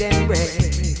beg them bread.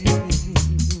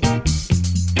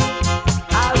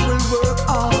 I will work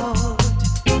hard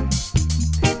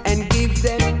and give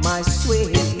them my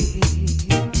sweat,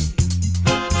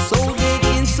 so they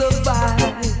can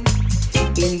survive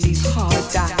in this hard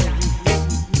time.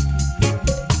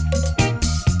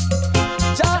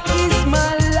 Jah is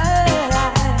my light,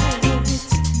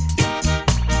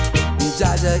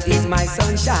 Jah is my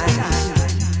sunshine.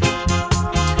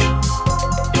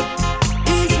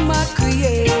 He's my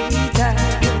creator,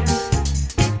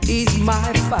 he's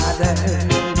my father.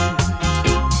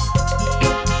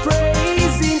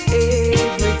 Praise him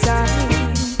every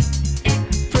time,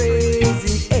 praise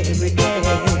him every day.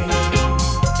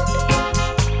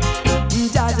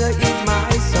 Jah is my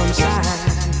sunshine.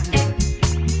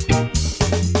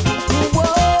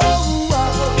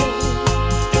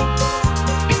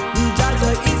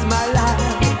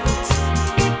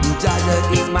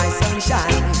 My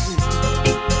sunshine,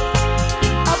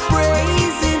 I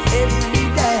praise him every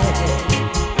day.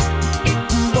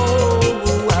 Oh,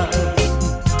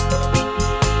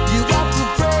 you got to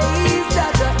praise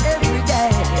Jah every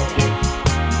day.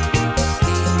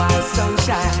 He's my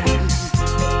sunshine.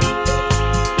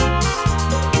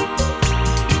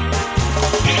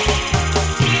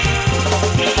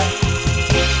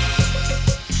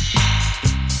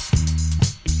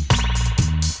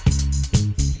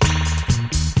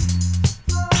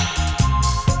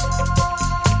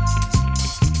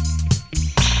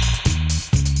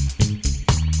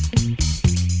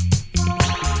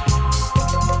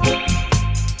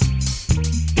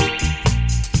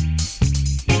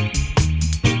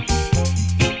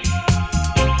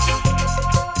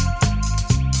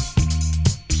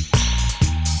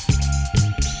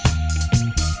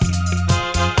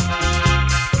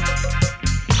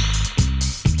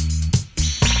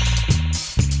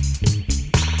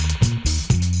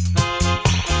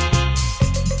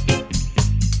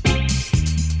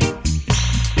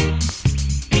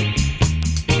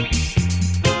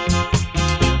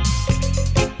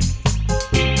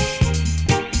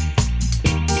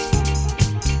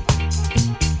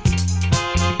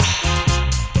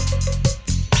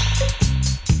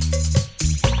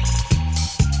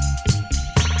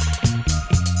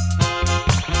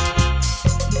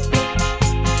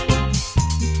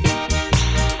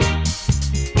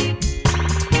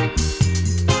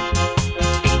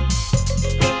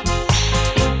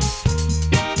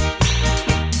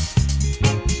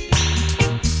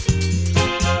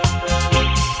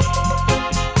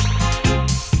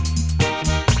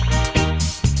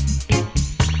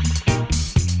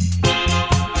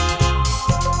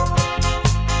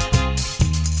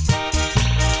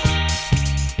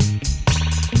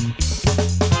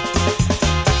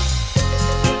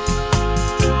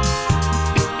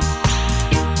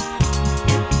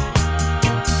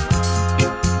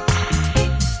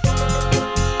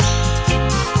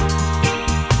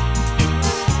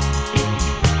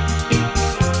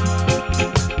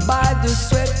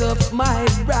 Of my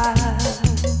brow,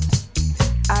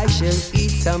 I shall eat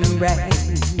some bread,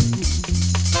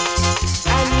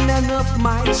 and none of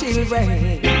my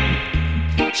children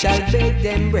shall beg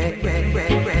them bread, bread,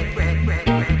 bread, bread, bread, bread,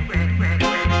 bread, bread, bread, bread.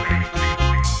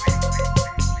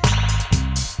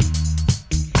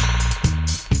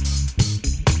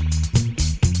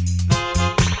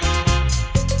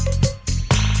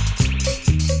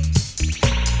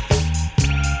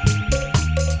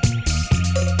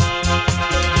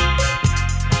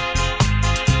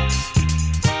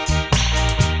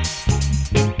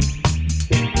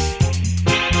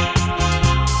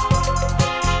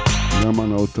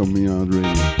 Outta me on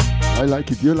radio. I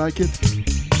like it. You like it?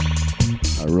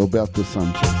 Roberto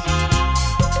Sanchez.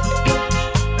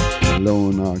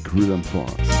 Leonard Rhythm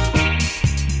Force.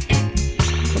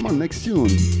 Come on, next tune.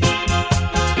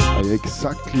 I I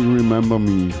exactly remember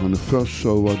me on the first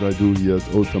show what I do here at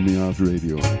Outta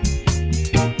Radio.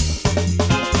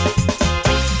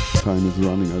 Time is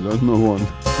running, I don't know one.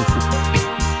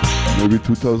 Maybe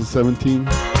 2017,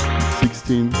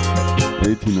 16,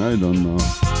 18, I don't know.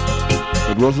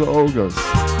 It was August.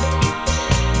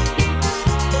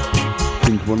 I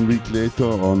think 1 week later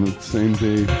on the same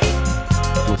day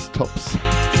it was Tops.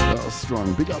 They are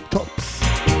strong. Big up Tops.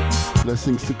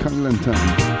 Blessings to Kanglan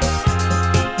Time.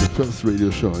 The first radio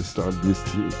show I started with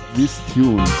this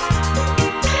tune.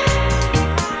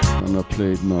 And I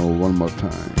play it now one more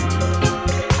time.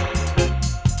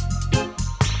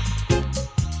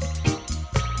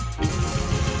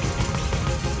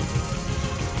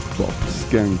 Bob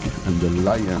Skank and the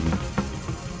Lion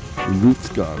in Roots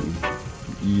Garden.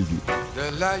 Easy.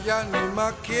 The lion is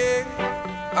my king,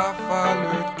 I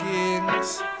followed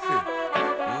kings.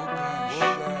 Oh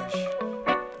gosh.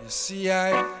 You see,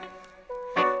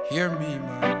 hear me,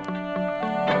 man.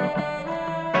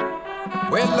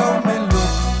 Well, how me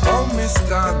look, how me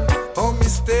stand, how me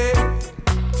stay.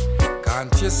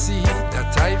 Can't you see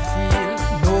that I feel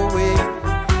no way?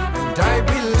 And I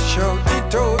will shout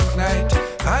it out night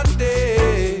and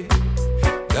day.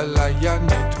 The lion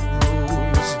it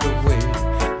rules the way.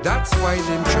 That's why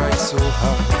them try so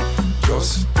hard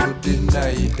just to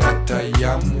deny that I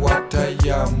am what I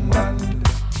am. And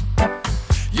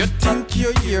you think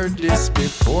you hear this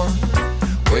before?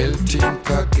 Well, think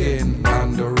again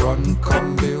and run,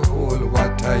 come behold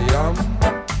what I am.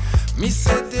 Me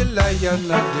said the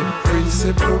lion of the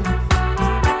principle,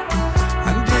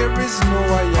 and there is no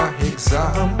higher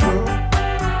example.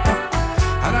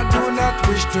 And I do not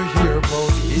wish to hear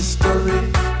about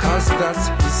history, cause that's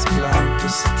his plan to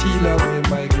steal away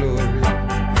my glory.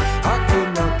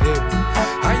 Again,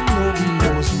 I know he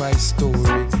knows my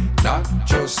story, not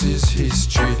just his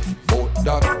history, but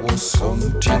that was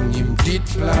something him did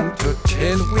plan to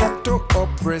tell with to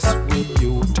oppress we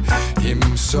youth. Him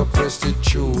suppress the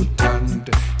truth, and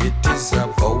it is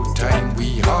about time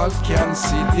we all can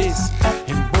see this.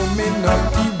 Him booming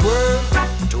up the world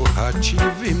to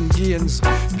achieve him gains.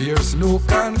 There's no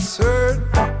concern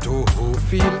to who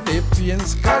feel the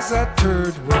pains, cause a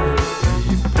third world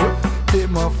people,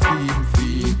 them a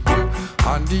people,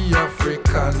 and the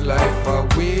African life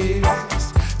aways.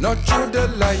 Not through the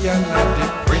lion and the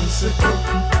principle.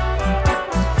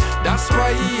 That's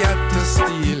why he had to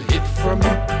steal it from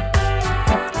you.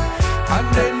 And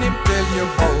then him tell you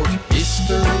about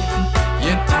history.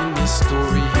 Yet in his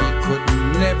story he could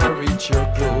never reach your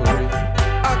glory.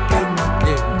 Again,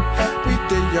 we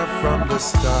there from the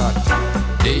start.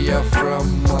 They are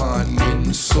from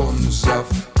morning, sons of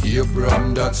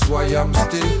Abraham. That's why I'm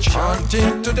still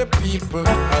chanting to the people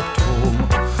at home.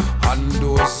 And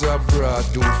those abroad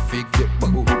don't forget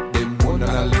about them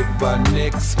wanna live a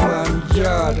next man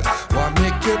yard. Why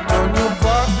make you turn your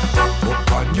back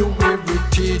upon your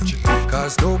heritage?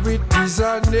 Cause though it is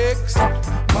a next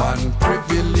man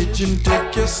privilege, and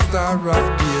take your Star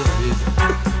of David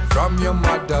from your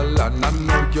motherland. I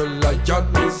know your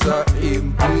lion is a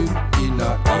emblem in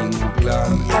a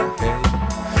England. Hey.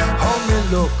 How me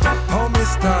look, how me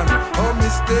stand, how me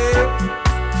stay.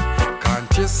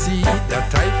 Can't you see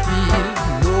that I feel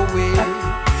no way?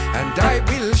 And I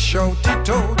will shout it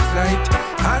out night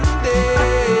and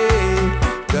day.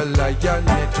 The lion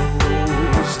it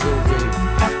rules the way.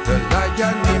 The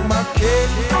lion in my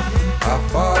king,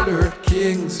 of all her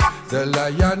kings. The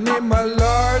lion in my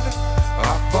lord,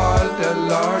 of all the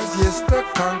lords. Yes, the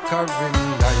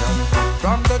conquering lion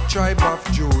from the tribe of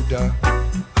Judah,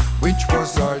 which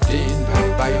was ordained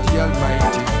by the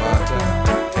Almighty Father.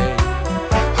 Hey.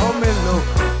 How me look,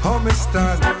 how me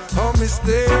stand, how me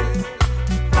stay.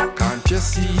 Can't you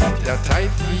see that I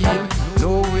feel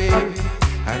no way?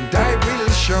 And I will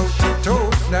shout it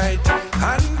out night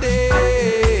and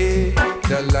day.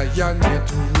 The lion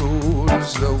it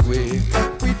rules the way.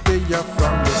 We they are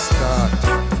from the start.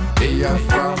 They are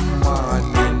from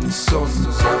morning, sons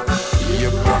of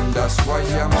Abraham. That's why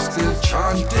I'm still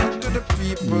chanting to the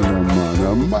people. Yeah, man,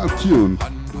 a mad tune.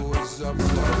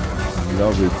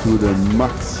 Love it to the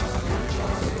max.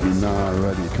 But we now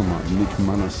ready. Come on, Nick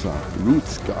Manassa,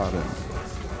 Roots Garden,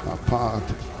 part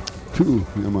 2.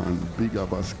 Yeah, man, big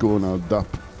up us going out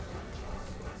DAP.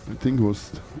 I think it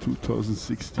was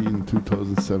 2016,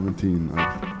 2017.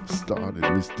 I started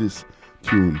with this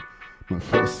tune. My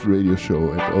first radio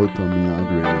show at Outta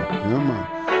Radio. Yeah, man.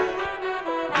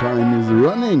 Time is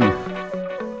running.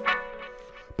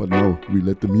 But no, we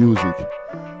let the music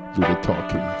do the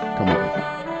talking. Come on.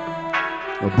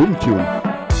 A boom tune.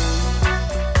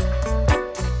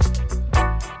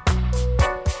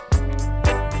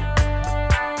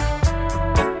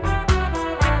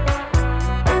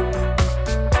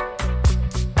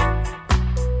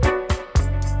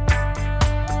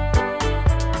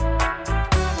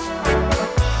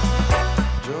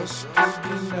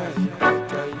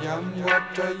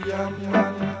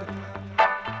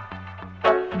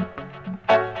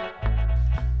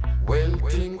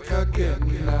 awake again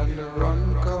and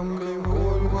run come the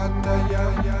whole water,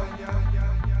 yeah.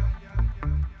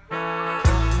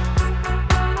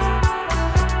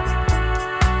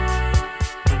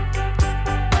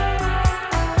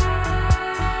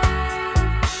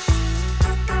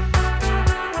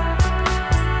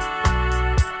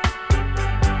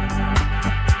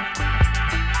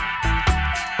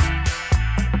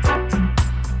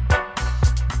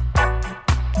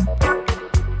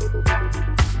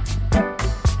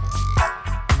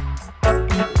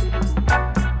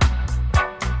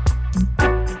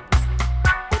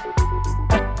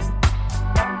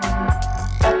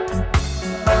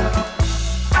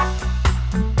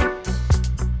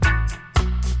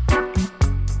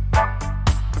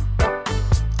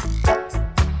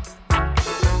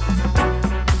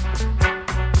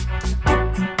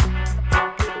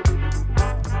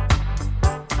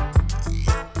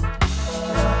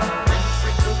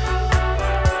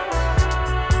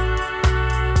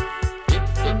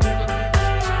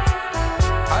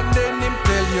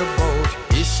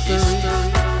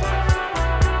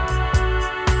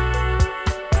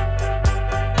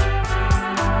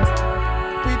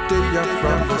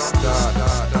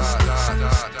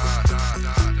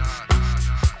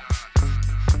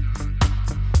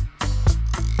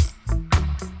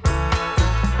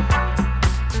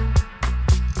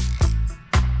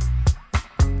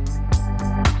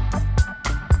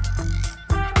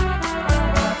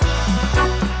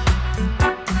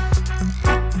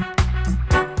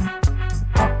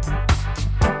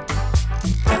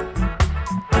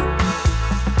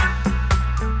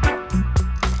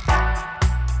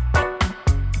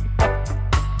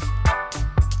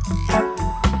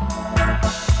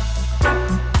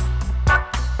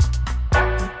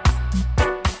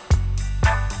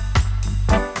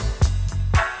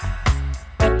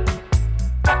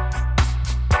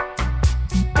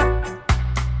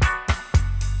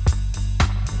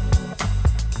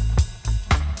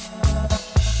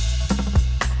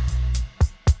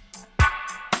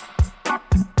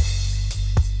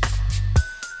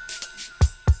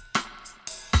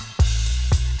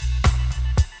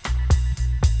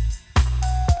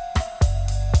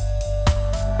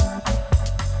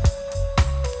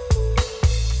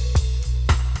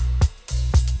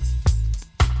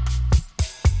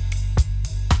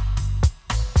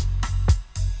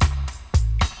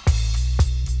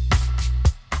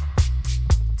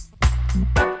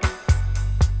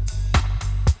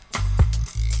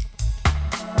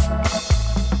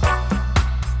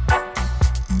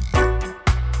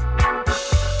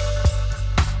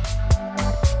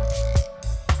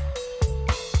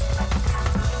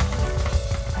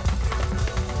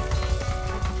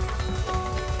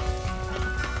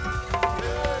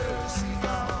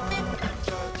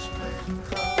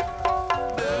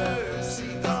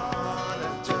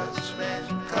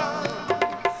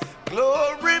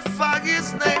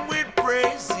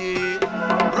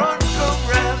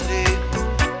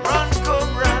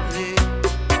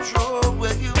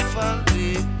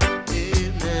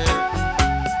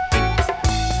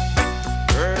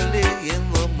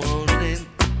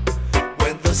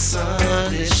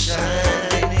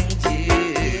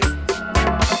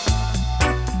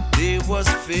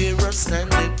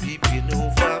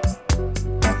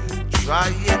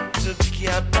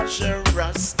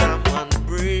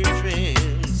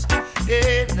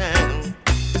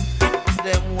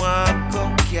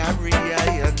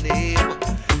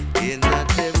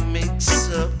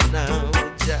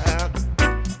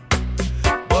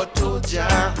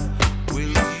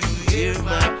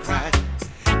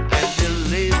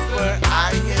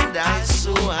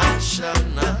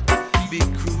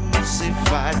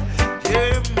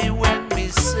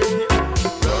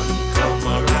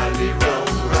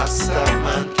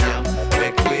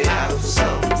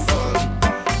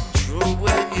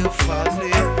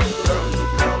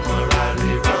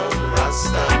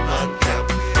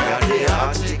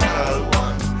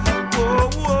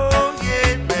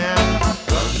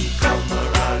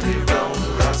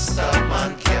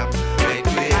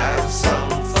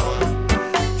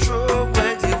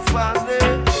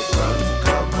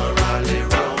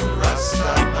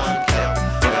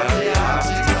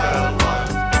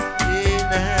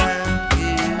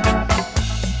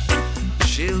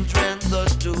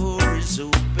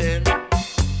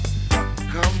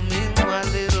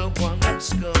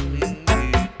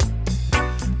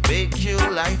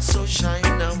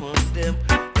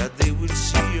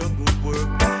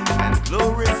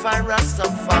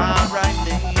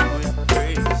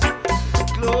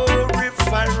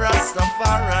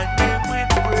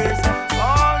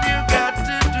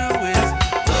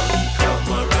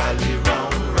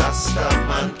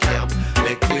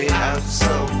 Make me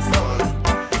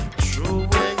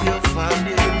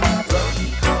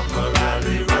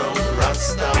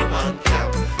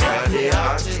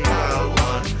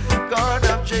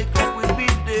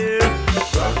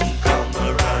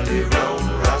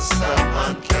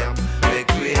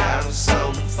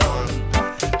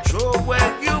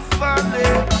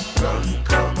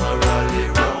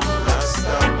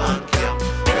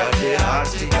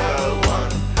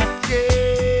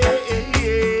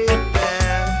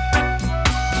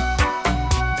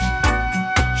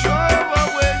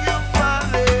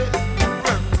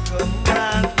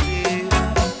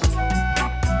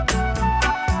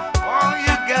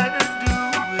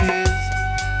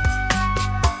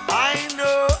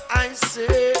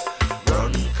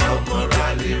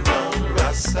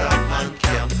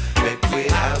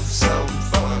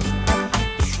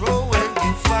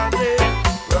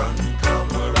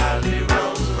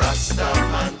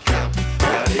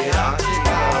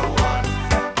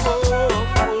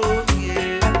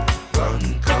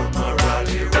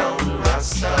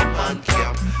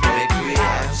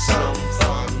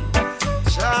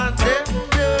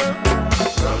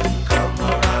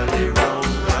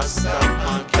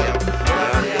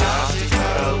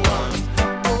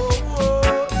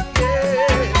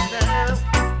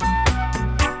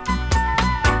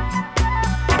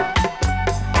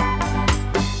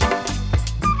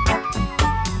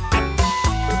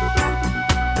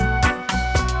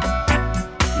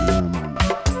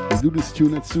do this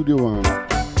tune at Studio One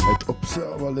at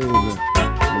Observer Label.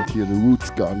 And here the Roots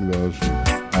Garden version.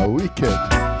 A Wicked.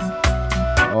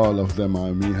 All of them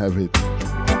are me have it. But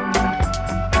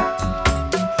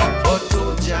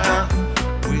oh Jah,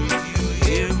 will you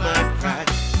hear my cry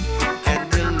and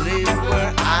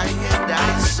deliver I and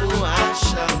I, so I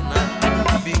shall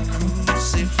not be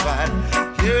crucified.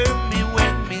 Hear me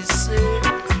when me say,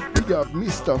 We got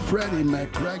Mr. Freddie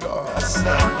McGregor.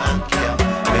 someone can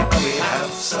make we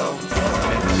have some fun.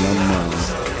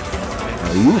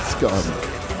 A Roots Garden.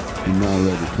 You're now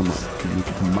ready, come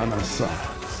on. Manasa.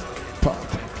 Part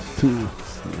 2.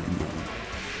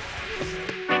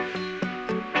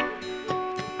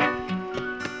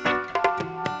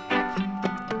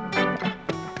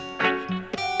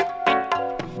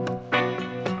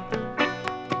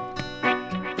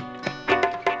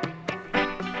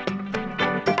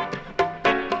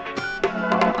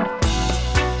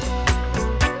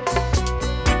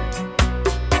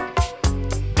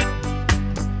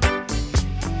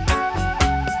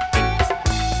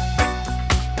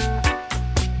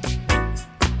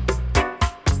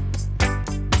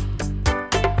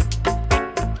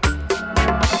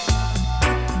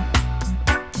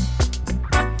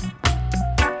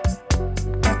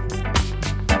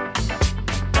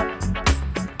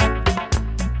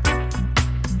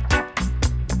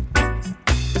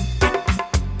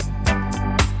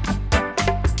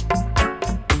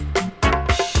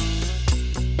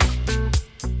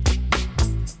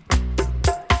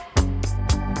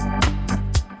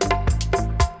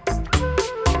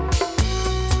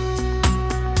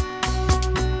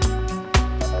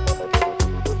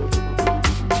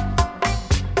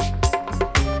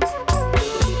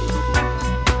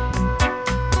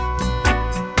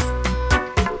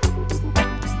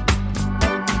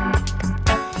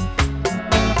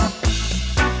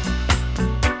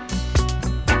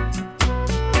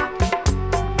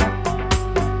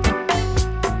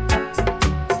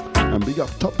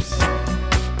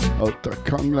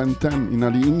 England 10 in the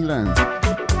England.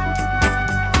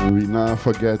 And we now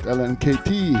forget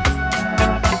LNKT.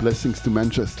 Blessings to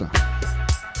Manchester.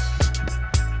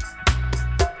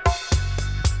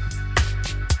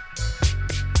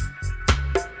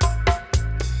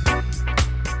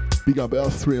 Big up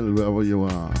Earth Thrill wherever you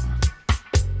are.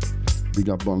 Big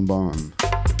up Bon Bon.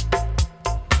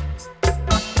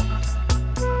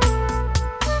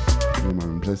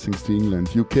 Blessings to England,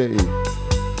 UK.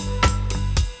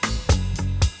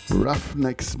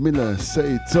 Ruffneck, Smille,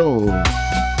 say it so.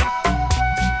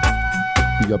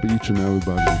 Big up each and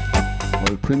everybody.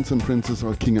 All prince and princess,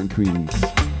 all king and queens.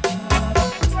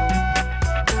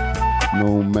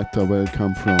 No matter where it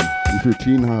come from. If you're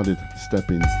clean-hearted, step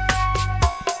in.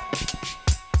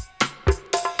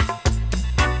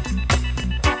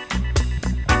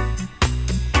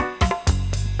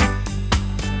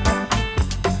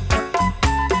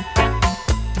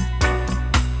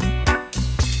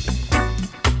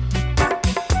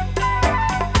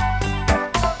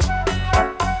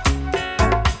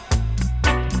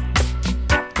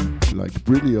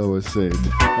 Really always said,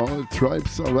 all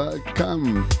tribes are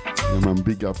welcome. Yeah, man,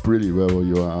 big up really wherever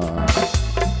you are.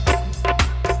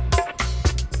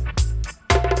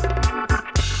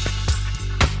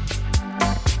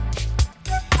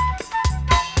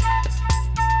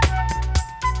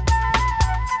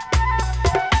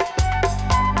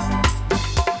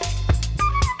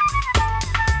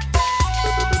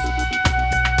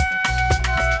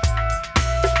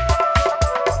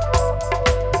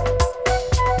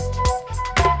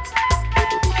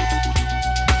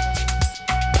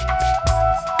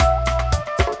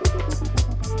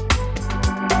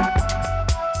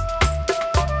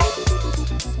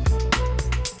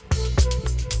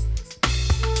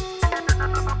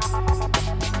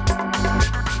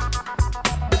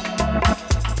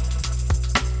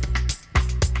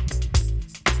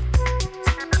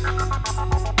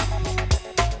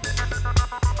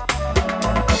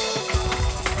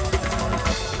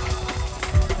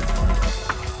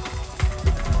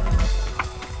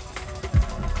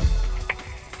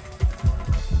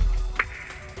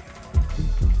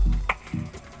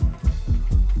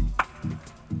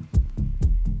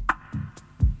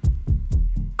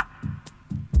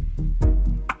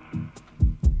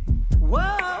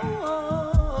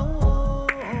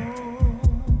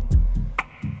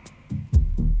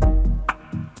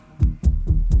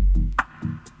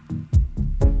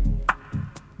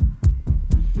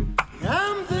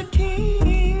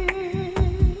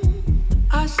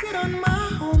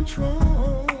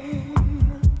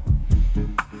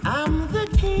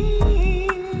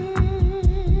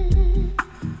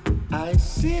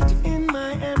 Sit in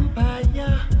my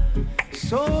empire,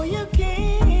 so you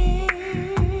can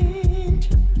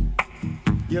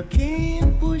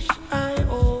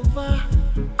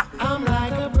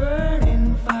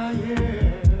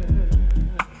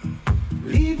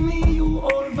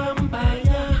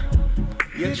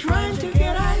You're trying to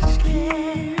get I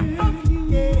scared of you,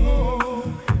 yeah.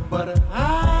 But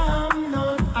I'm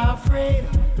not afraid.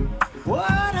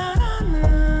 What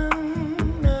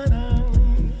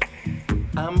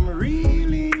I'm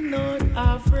really not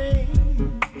afraid.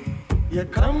 You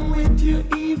come with your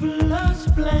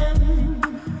evilest plan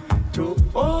to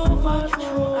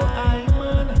overthrow I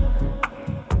man.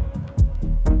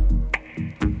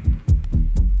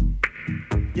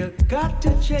 You got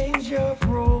to change your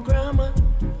program,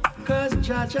 'cause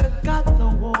Jaja got the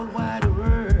whole wide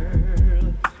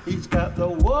world. He's got the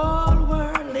whole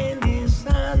world in his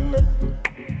hand.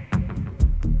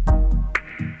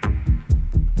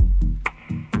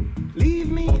 Leave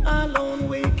me alone,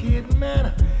 wicked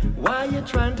man. Why you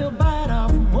trying to bite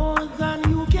off more than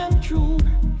you can chew?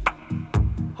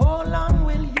 How long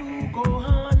will you go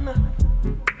on?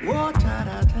 What at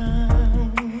a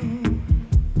time?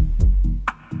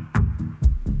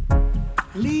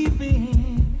 Leave me,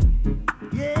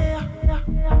 yeah.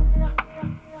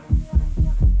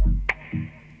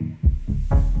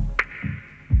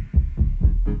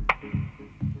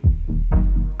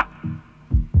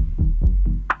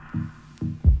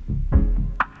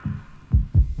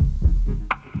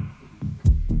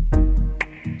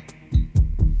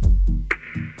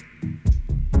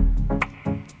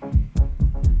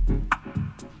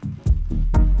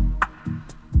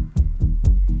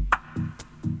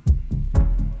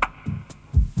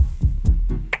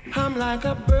 I'm like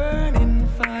a burning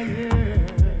fire.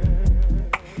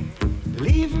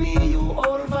 Leave me, you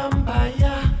old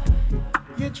vampire.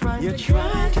 You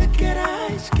try to get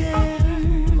I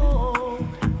scared, oh,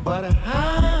 but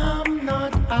I'm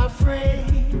not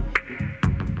afraid.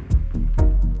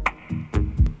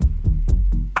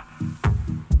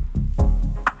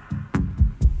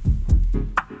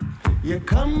 You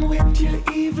come with your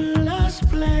evilest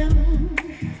plan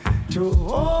to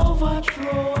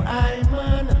overthrow I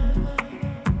man.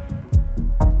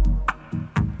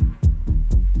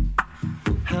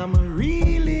 I'm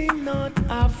really not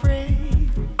afraid,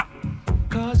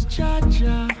 'cause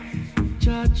Jaja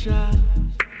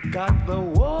got the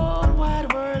whole wide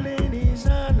world in his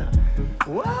hand.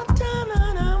 What I'm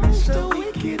Mr.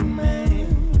 Wicked Man.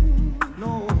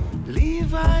 No,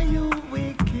 leave I you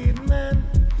wicked man.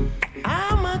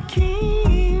 I'm a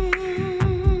king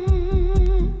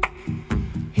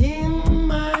in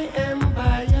my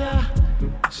empire,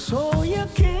 so you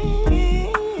can't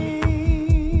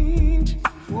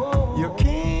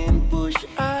push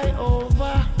I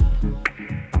over.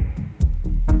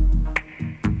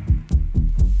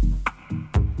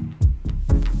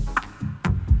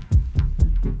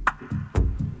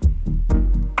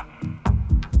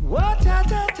 What ta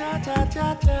ta ta ta ta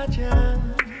ta ta.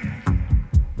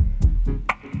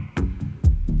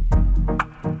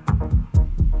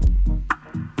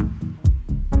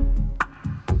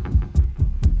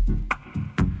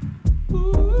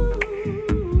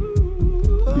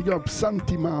 Big up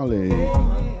Santi Male.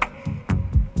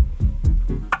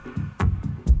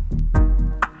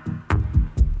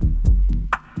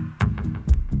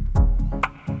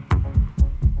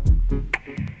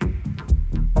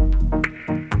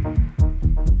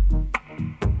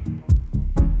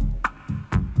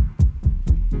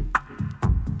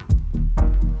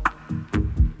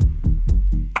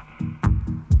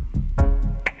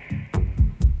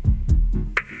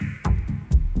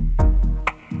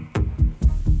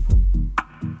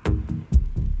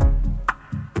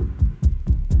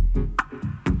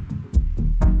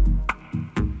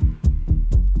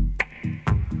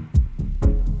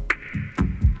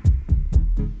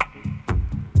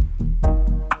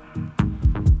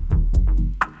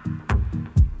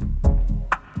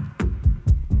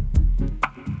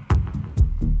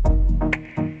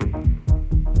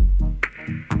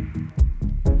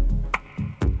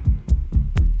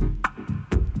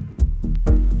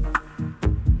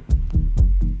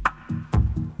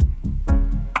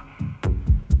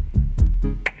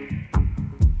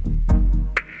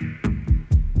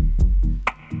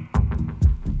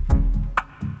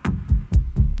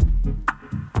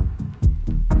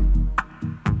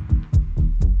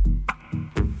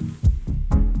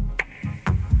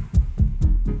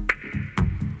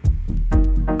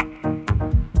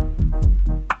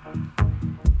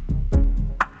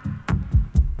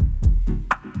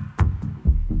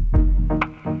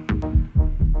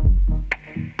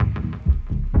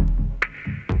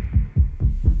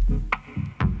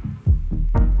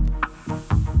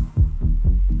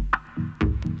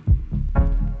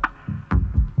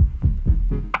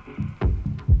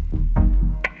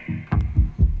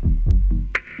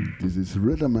 This is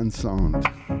Rhythm and Sound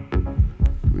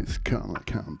with Colonel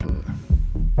Campbell.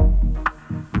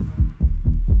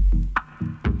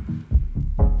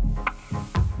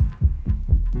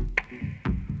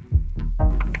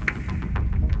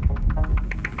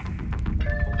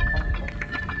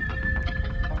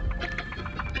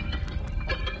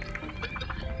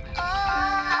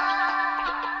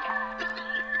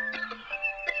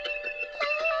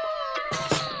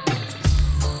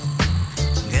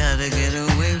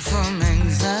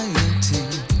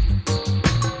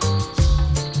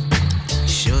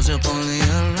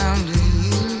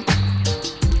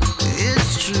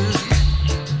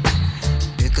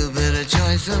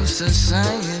 of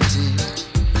society.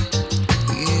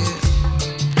 Yeah,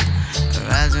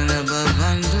 rising above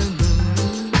under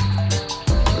blue.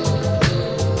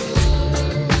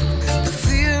 The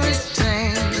fear is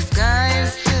tame, the sky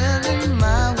is telling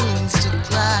my wings to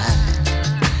glide.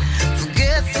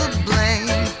 Forget the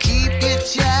blame, keep your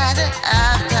chatter,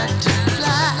 I've got to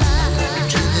fly.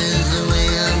 Truth is the way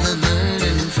of the bird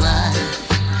and fly.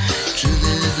 Truth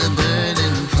is the bird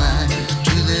and fly.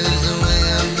 Truth is the way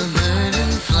of the bird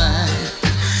and fly.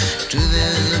 Truth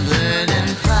is the bird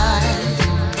and fly.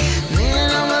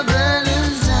 Laying all my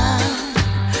burdens down,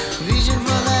 reaching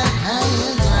for that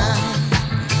higher ground.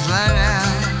 Fly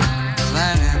round,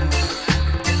 fly round.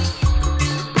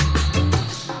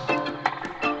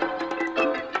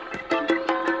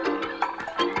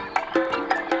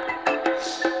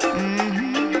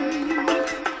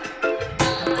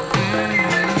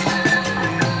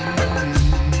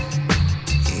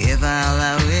 If I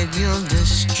allow it, you'll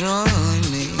destroy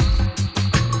me.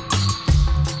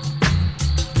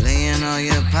 Playing all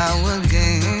your power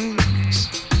games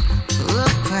full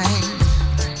of pain.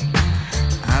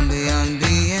 I'm beyond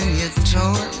being your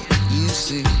toy, you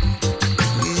see.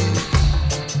 Yeah.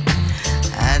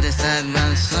 I decide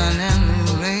my sun and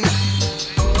rain.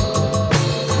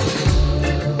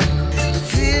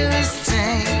 Fear is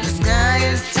tame, the sky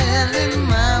is telling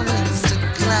my wings to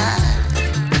glide.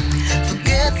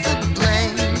 Forget the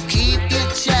blame, keep your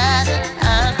chatter,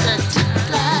 I've got to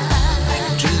fly.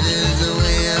 Truth is the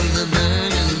way of the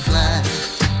bird and fly.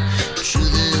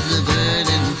 Truth is the bird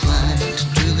and fly.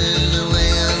 Truth is the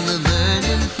way of the bird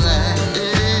and fly.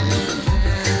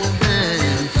 Bird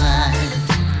and fly.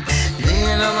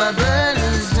 Laying all my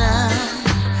burdens down,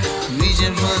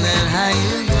 reaching for that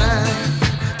higher ground.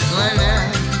 Fly now,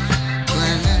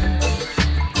 fly now.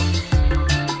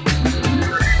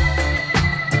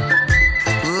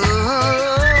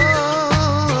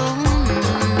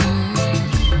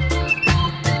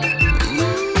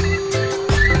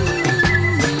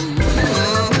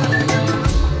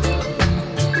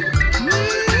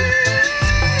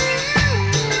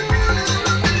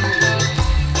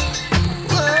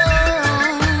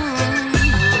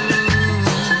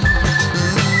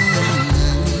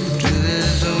 Truth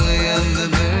is the way of the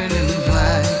bird and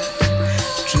fly.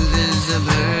 Truth is the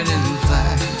bird and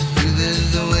fly. Truth is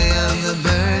the way of the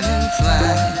bird and fly.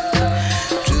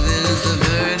 Truth is the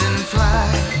bird and fly.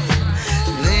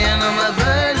 Laying all my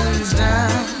burdens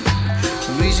down,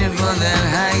 reaching for that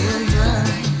higher ground.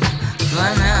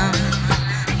 Fly now,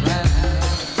 fly now.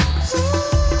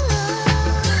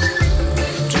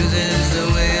 Truth is the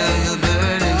way of the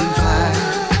bird and fly.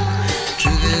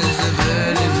 Truth is the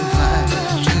bird and fly.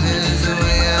 Truth is the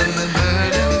way of the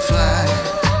bird and fly.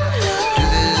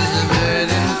 Truth is the bird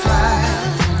and fly.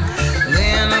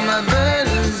 Laying all my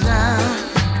burdens down,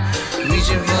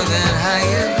 reaching for that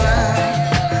higher ground.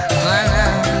 Fly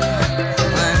now,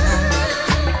 fly now.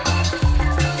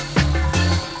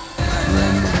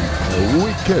 A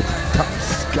wicked top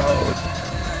scout.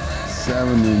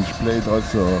 7-inch played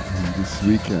also this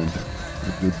weekend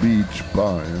at the beach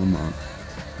bar. Yeah, man.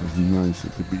 It was nice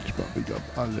at the beach bar. Big up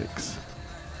Alex.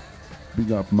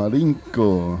 Big up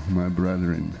Marinko, my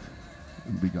brethren.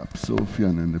 And big up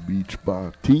Sofian and the beach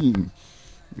bar team.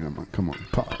 Yeah, man, come on,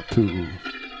 part 2.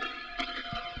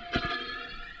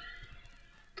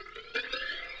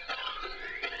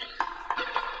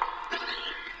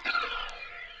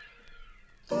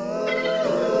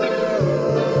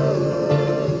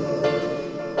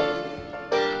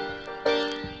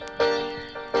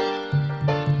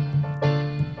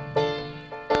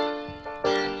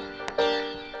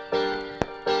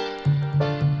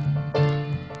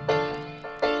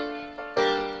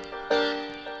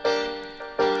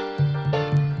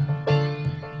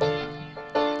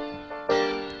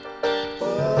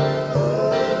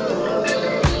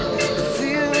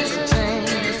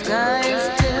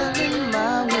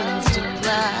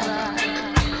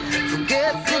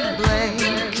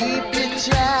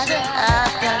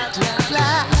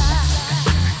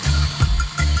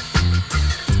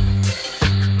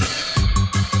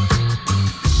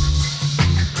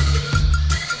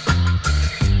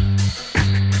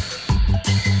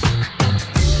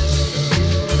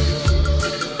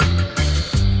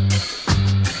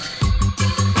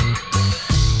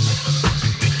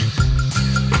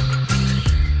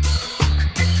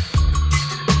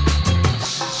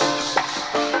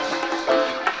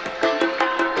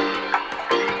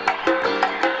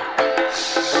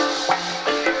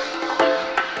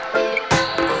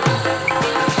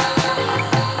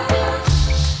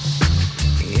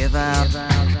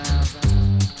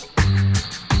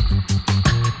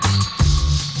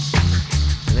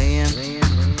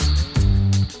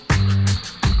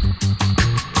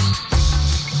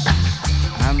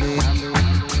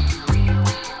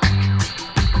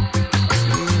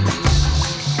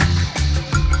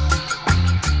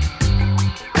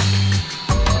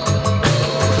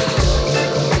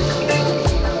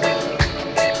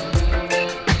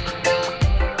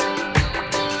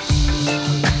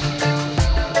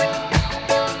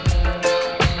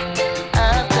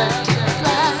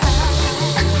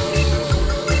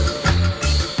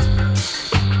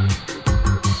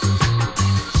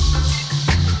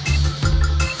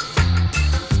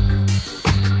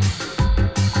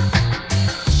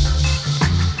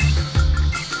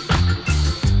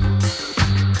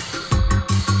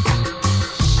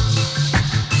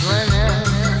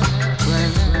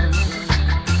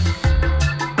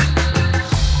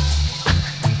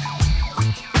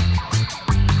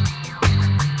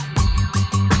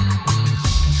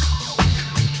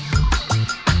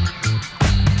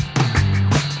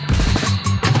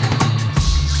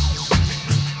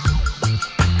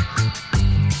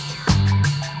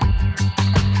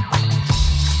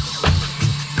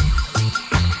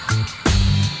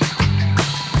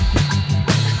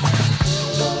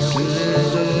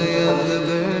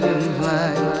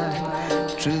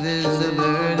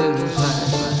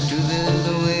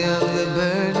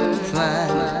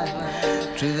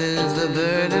 Truth is the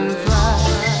burden fly,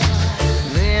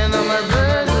 laying all my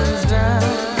burdens down,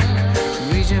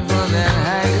 reaching for that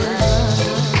higher ground.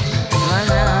 Fly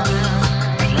now,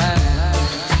 fly now.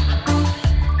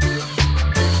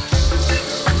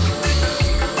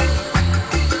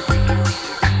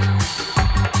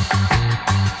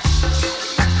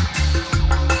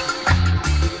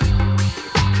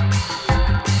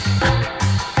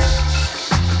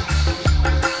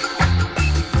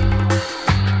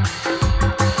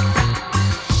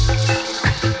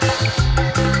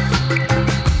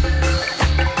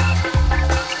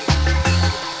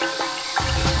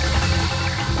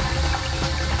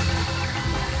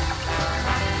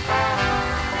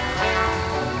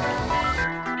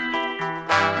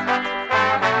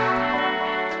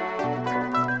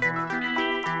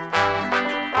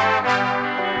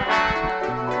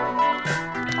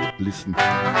 Listen.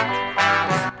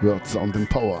 Word, sound and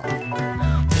power. One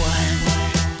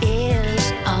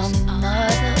is a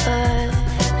Mother Earth,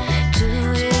 two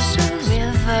is a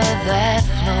river that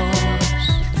flows,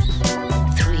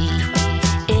 three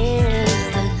is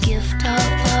the gift of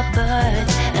a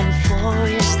birth, and four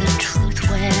is the truth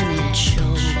when it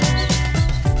shows.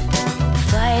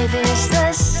 Five is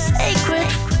the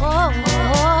sacred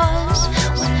force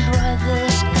when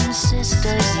brothers and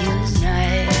sisters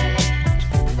unite.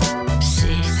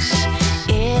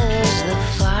 The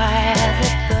fire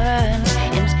that burns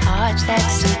in hearts that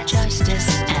see justice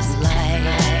and light.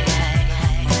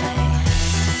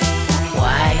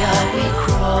 Why are we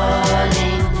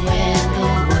crawling when the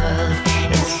world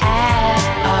is at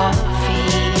our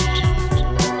feet?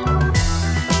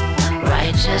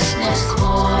 Righteousness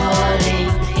calling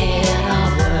in our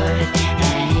word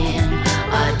and in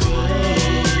our deed.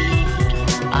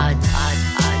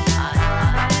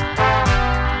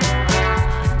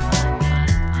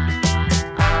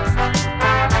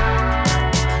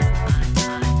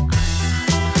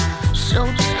 So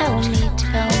tell me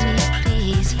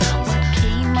please, what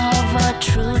came of our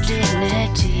true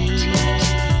dignity?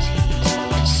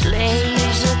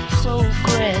 Slaves of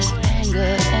progress,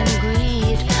 anger and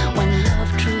greed, when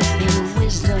love, truth and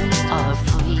wisdom are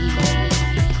free.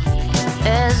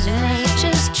 As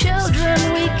nature's children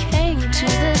we came to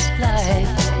this life,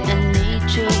 and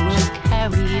nature will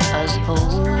carry us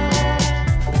home.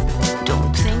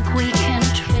 Don't think we can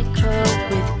trick her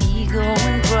with ego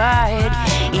and pride.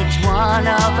 Each one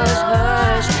of us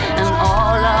hers and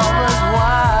all of us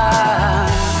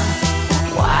one.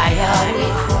 Why are we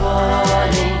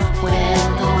crawling when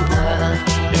the world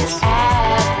is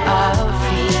at our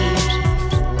feet?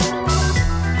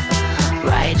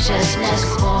 Righteousness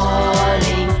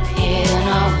calling in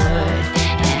our word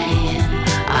and in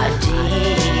our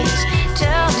deeds.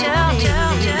 Tell me,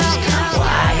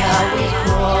 why are we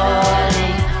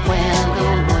crawling when the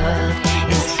world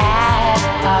is at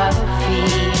our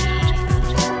feet?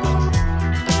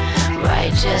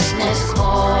 Righteousness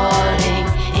calling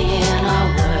in our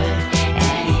word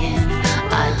and in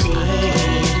our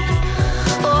deed.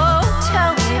 Oh,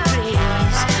 tell me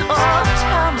please,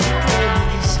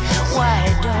 why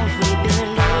don't we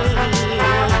believe?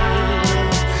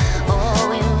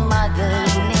 Oh, in Mother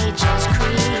Nature's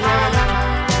creed.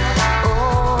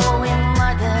 Oh, in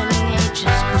Mother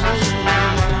Nature's creed.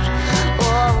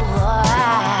 Oh,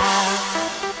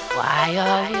 why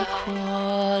are we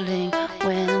crawling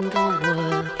when the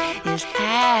world is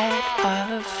at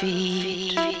our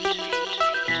feet?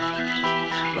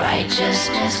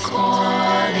 Righteousness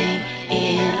calling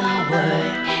in our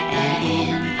word and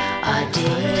in our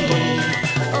deed.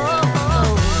 Oh,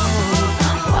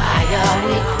 why are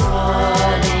we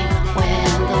crawling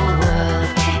when the world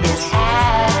is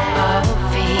at our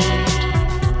feet?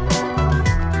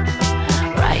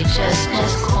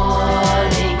 Righteousness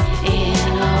calling in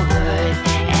our word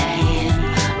and in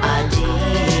our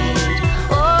deed.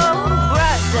 Oh,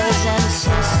 brothers and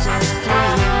sisters,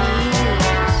 please,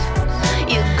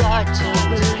 you got to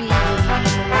believe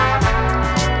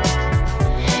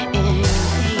in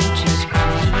nature's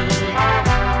creed.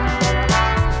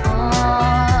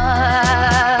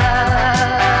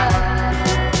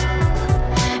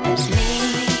 As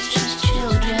nature's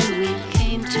children, we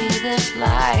came to this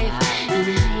life, and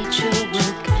nature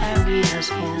will carry us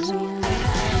home.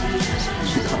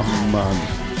 Come on.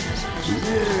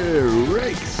 Yeah,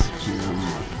 Rex. Yeah,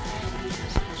 man.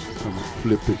 Come on,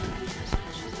 flip it.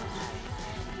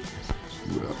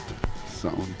 Word,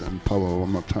 sound and power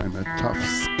one more time. A tough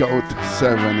Scout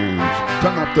 7-inch.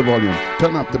 Turn up the volume.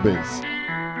 Turn up the bass.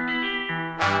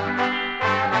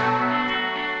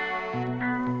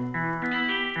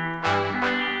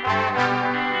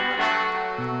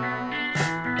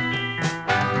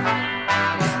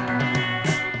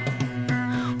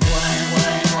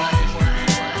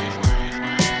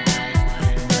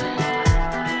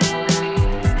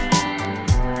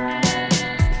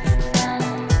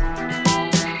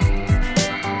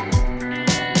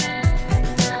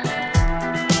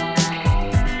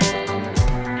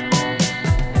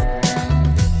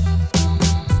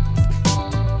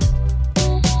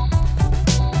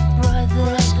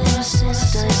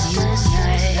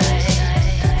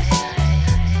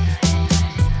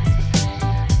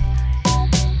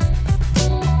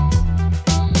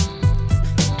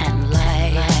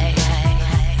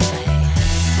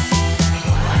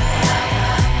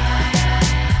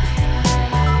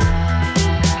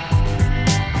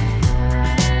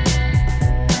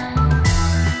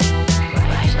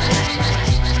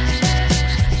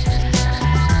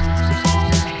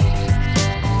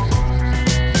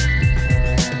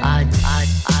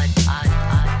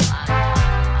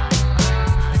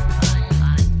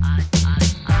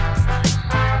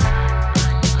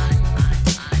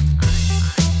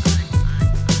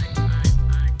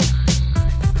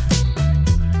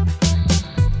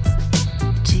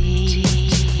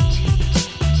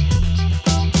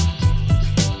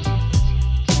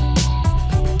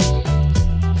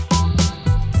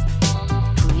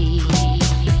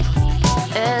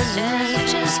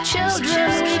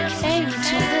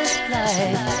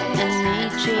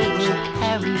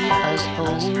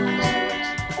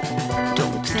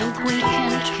 Don't think we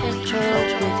can catch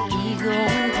up with ego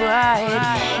and pride.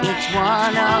 It's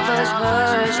one of us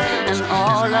hers and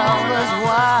all of us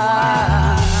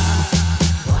why.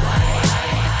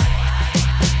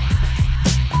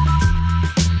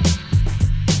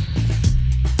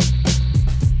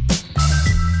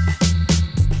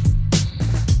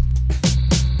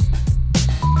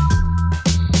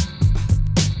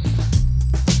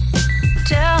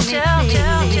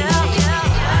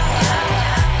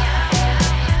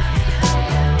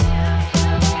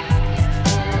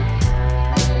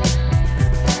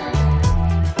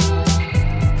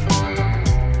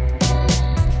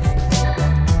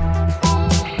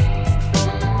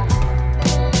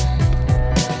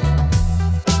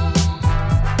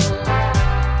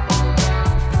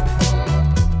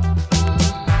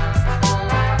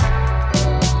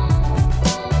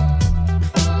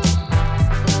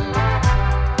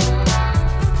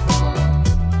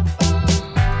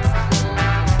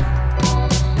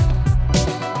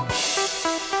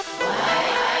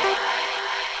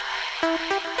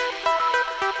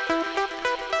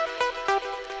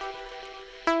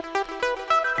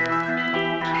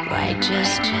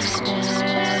 Righteousness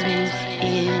calling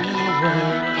in a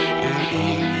word and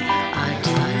in a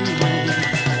deed.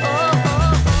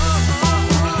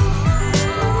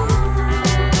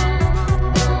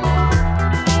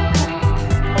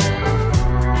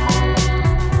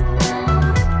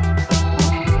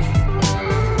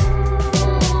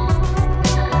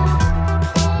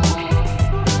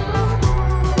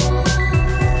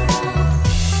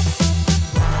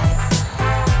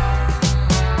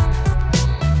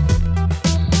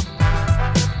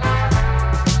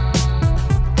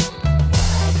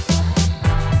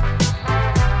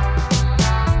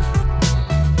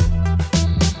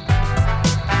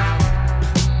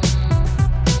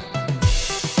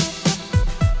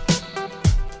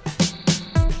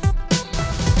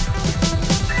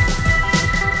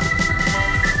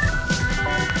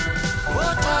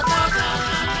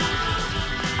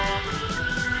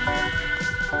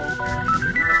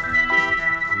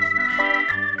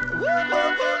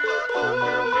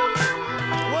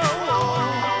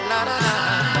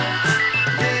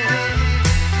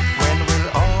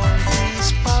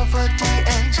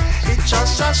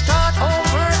 Start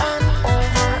over and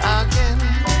over again.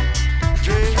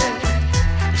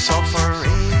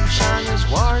 Sufferations,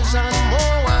 wars and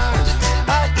more wars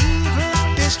are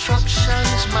even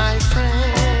destructions, my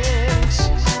friends.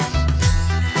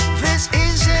 This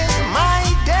isn't my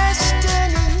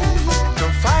destiny to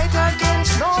fight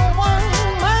against no one,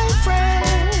 my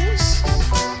friends.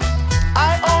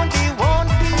 I only want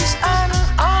peace and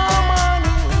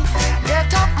harmony.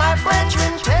 Get up, my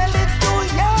brethren, tell it to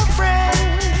your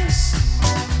friends.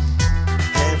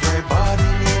 Everybody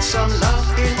needs some love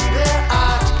in their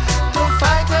heart to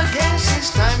fight against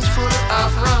these times full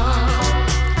of wrong.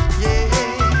 Yeah,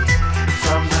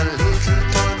 from the little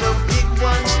to the big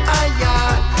ones,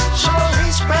 show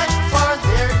respect for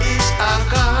there is a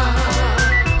God.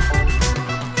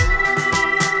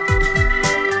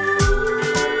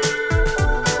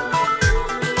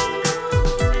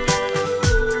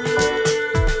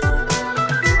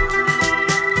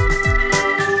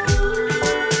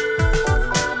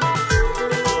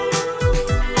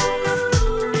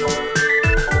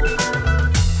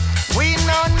 We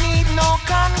no need no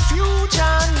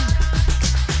confusion.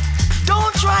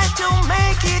 Don't try to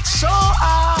make it so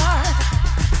hard.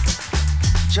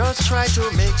 Just try to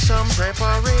make some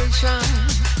preparation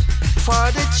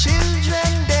for the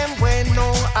children them when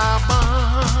no are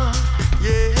born.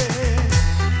 Yeah.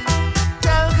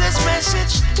 Tell this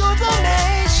message to the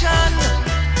nation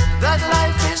that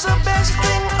life is the best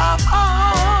thing of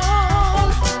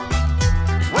all.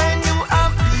 When you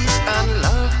have peace and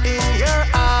love in your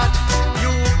heart,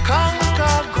 you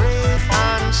conquer great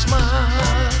and small.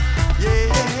 Yeah,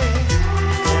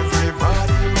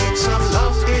 everybody needs some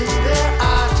love in their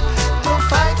heart to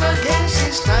fight against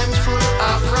these times full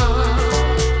of wrong.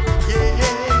 Yeah,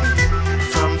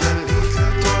 from the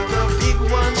little to the big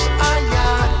ones,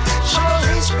 show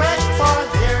respect for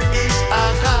there is a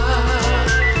God.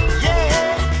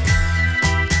 Yeah,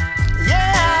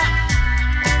 yeah.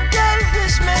 Tell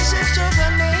this message to the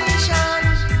nation.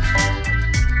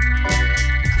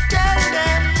 Tell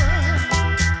them,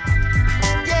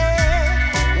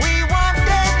 yeah, we want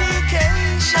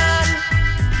dedication.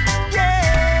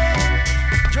 Yeah,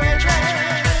 Dre.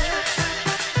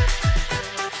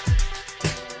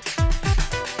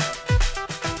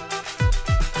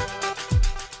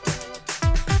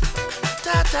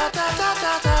 Ta ta ta ta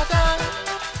ta ta ta.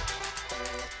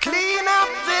 Clean up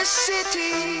this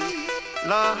city,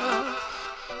 Lord,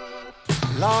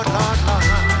 Lord, Lord,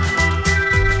 Lord.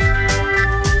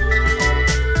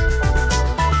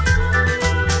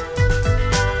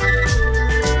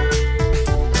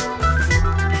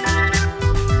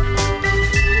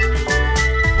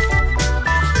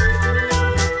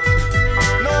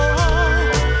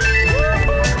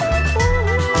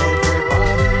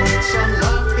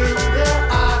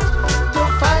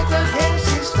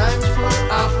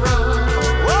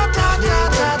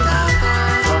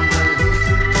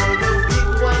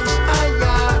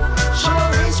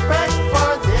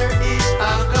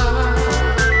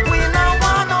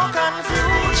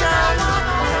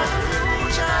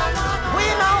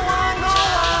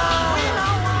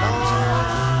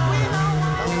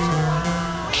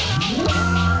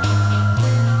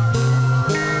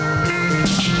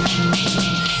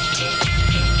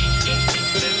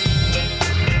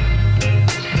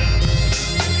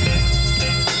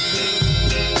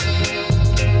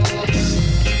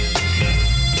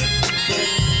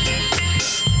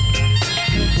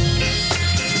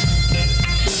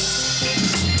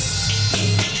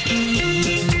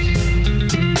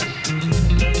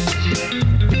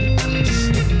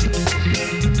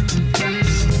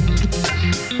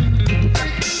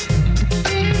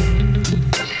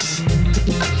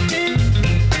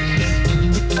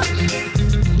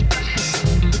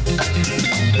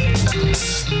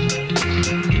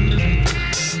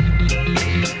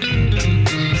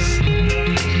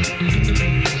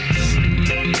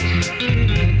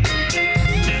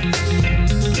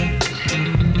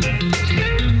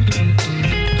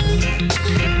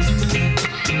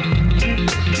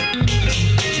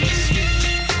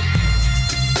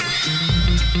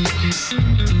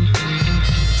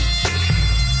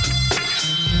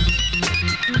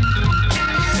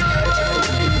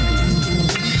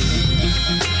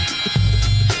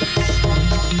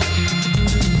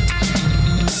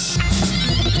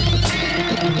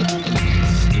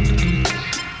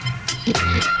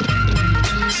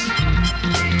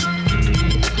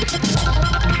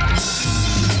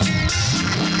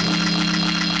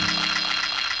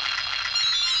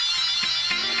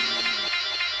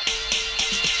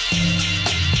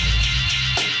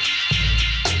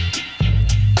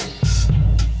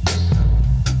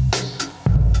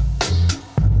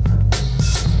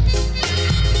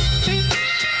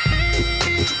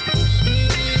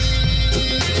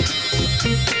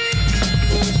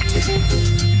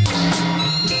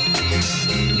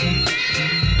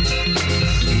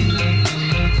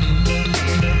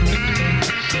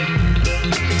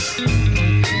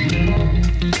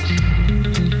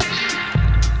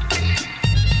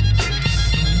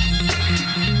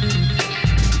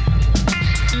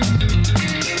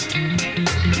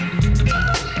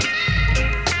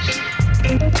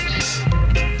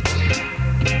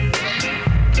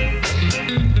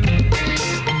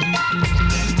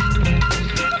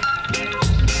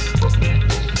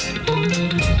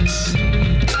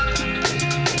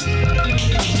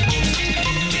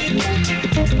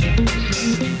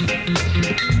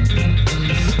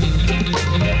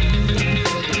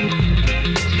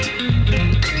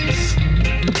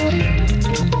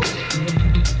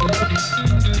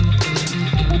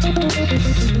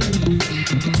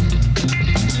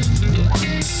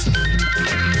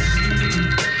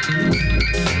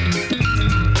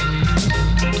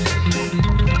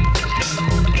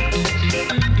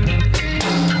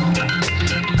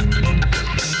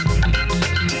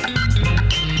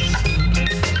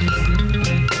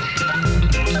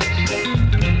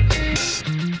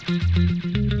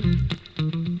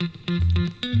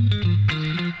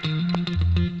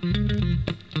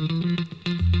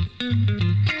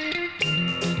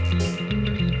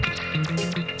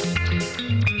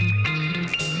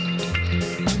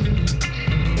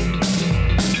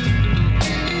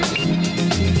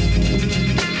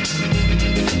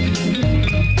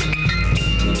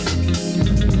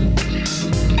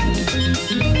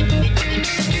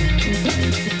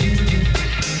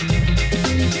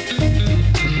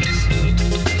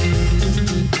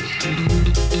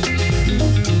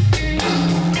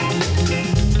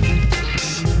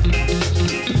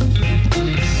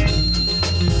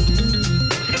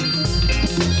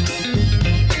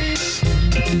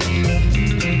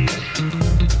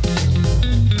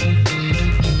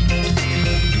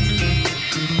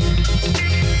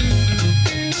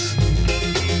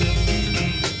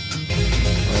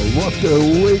 The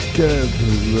wicked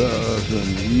version,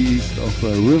 east of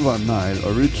a River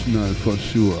Nile, original for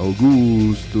sure.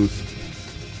 Augustus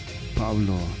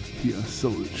Pablo, here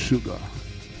Soul Sugar.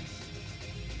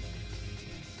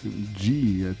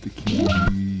 G at the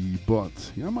keyboard.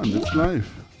 Yeah man, that's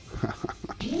life. A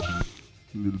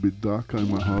little bit darker in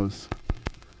my house.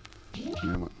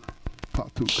 Yeah man.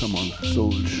 Part 2, come on,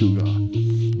 Soul Sugar,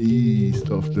 east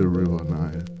of the River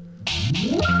Nile.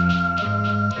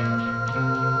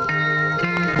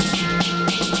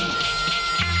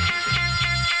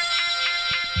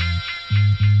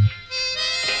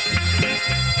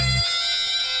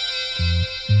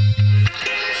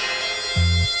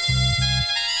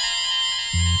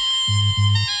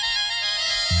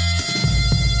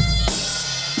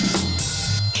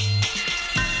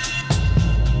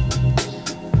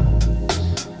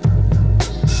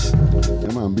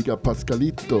 Big up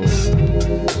Pascalito,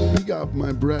 big up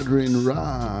my brethren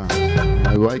Ra,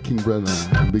 my Viking brother,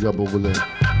 and big up over there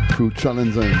through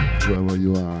Challenging, wherever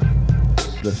you are.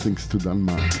 Blessings to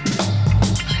Denmark.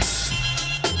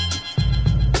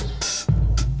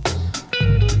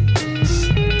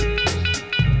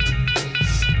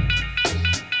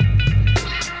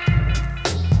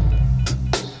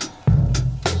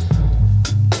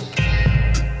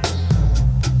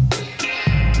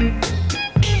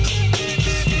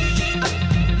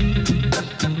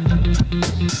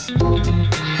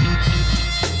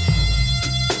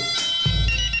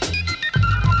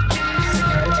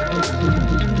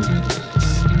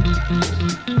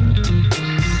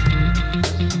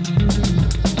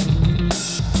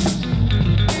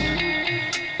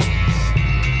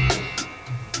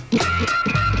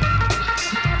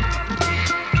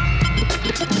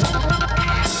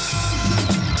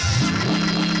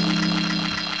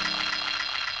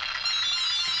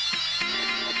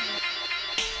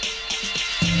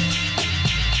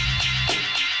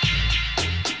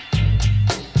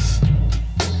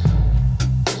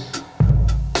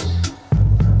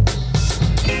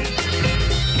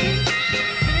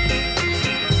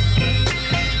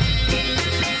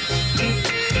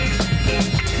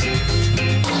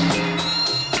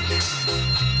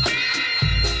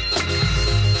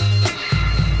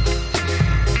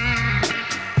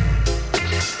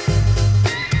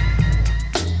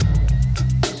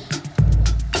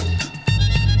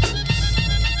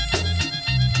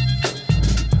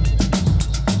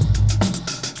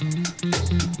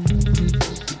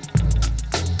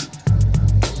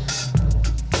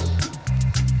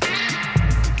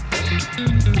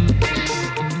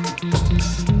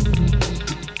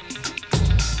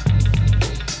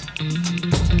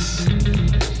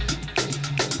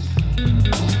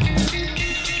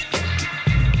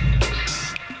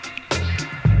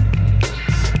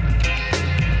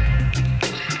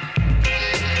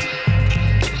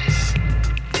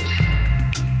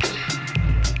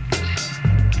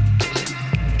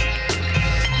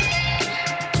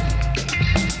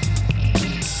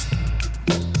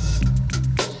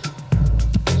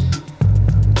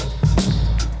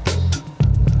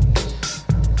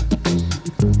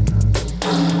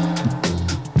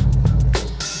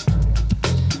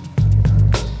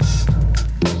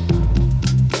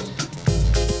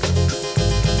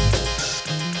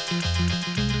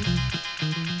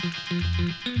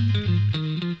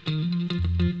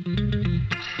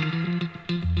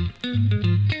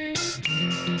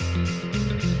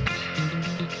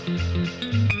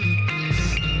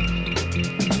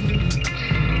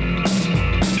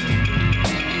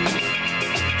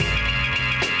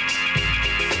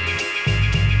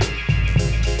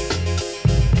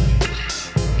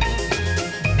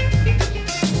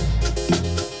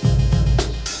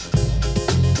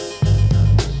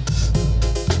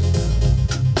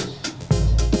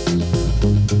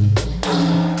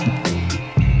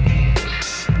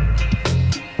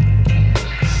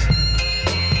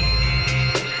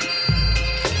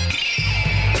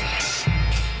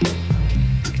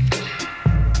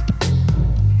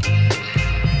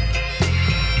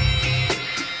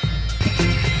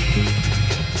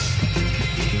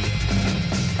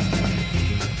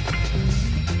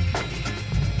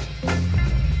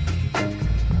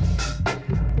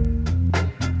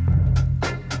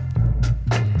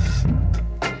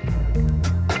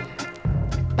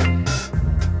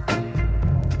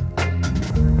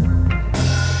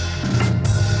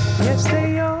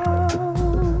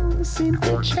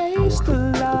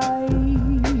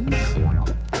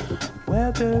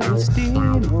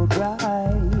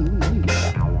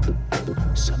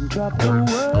 drop the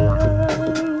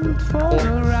world for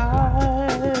the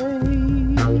ride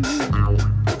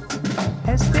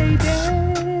as they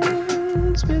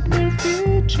dance with their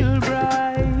future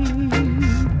bride.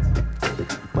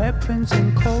 Weapons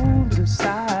and codes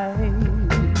aside,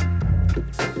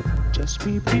 just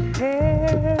be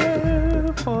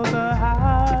prepared for the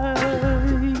high.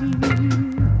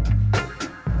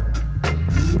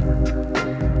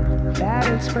 That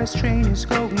express train is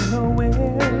going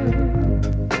nowhere.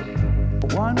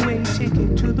 One-way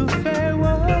ticket to the fair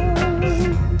world.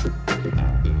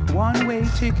 One-way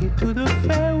ticket to the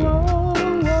fair world.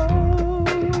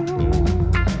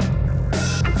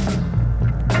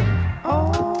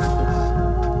 All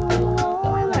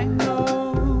I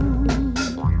know,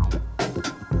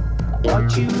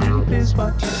 what you reap is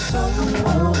what you sow.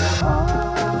 All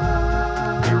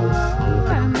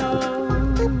I know,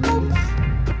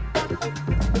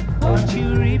 what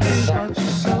you reap is what you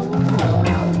sow.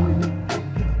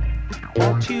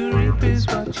 What you reap is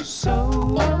what you sow.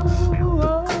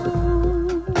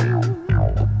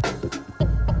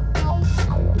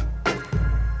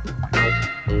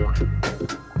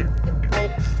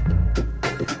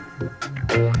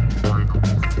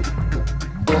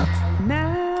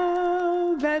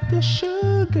 Now that the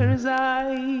sugar's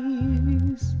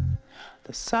eyes,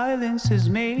 the silence is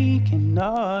making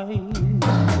noise.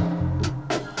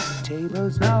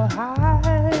 Tables now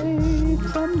hide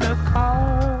from the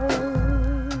cards.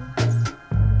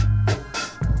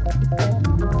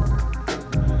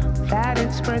 That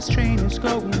express train is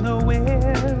going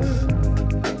nowhere.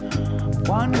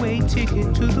 One-way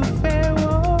ticket to the fair world.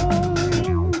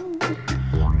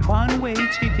 One-way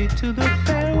ticket to the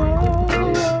fair world.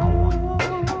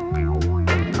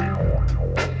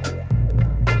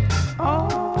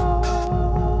 All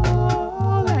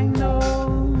I know,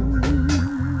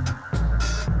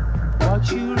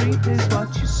 what you reap is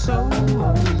what you sow.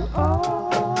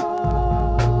 All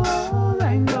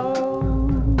I know,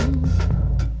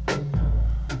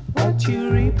 what you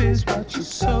reap is what you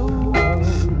sow.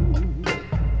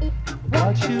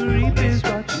 What you reap is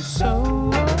what you sow.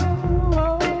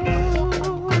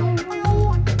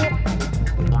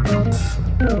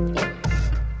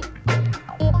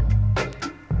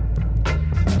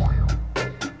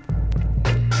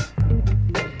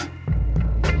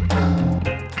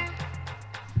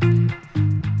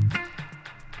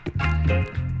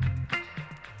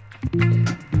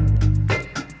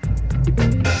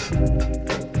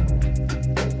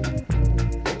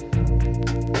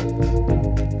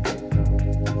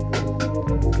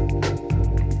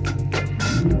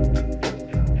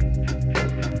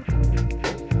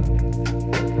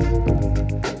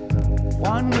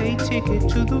 One-way ticket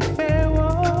to the fair world.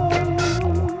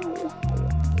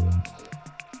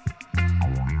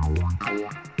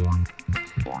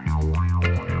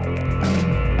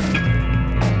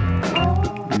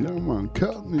 Yeah, man,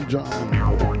 Courtney John.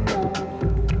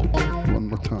 One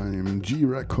more time, G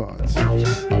Records.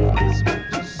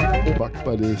 Backed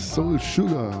by the Soul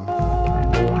Sugar.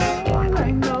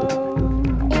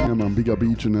 Yeah, man, big up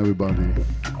each and everybody.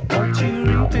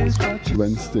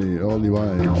 Wednesday, early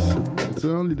vibes. It's an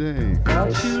early day.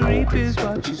 What you reap is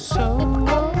what you sow.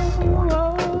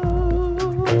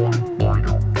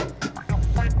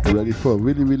 Ready for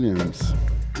Willie Williams.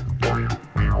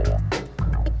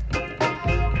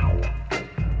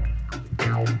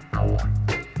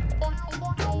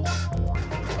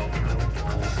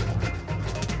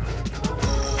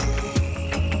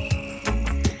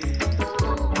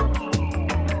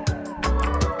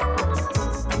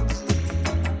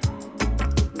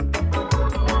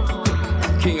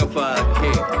 King of all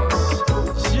kings.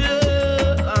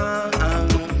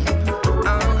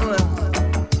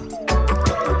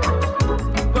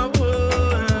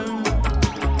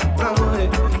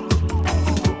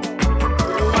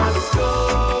 What's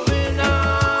going on?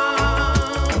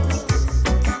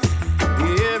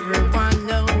 Everyone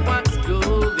know what's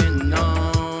going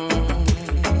on.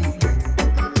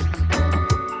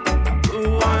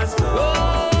 What's going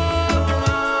on?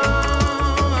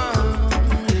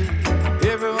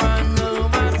 Everyone know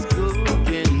what's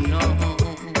going on.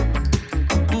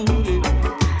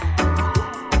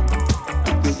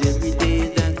 Because every day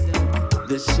that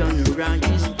the sun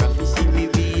rises, prophecy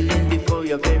revealing before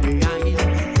your very eyes.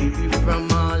 People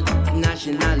from all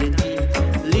nationalities,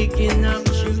 leaking up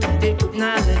true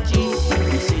technology.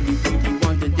 They say the people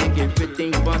want to take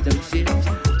everything for themselves,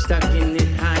 stacking it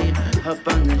high up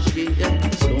on the shade.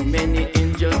 So many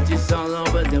injustices all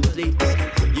over the place.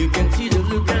 You can see the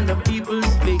look on the people's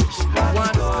face.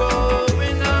 What's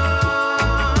going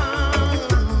on?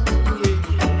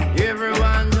 Yeah.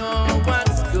 Everyone know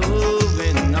what's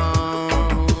going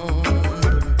on.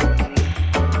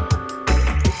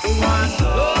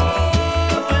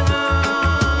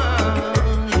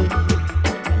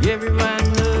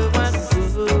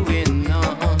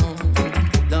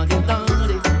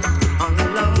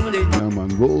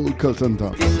 Records on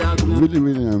top. Willie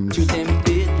Williams,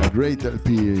 a great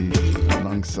LP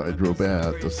alongside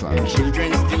Roberto Sanchez.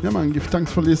 Yeah man, give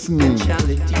thanks for listening.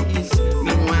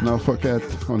 Now forget,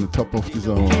 on the top of this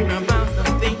hour,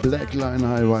 Black Line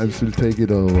High Vibes will take it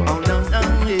over.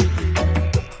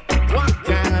 What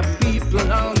kind of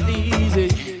people are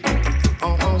these?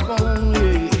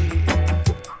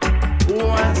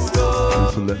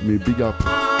 So let me big up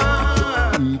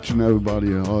each and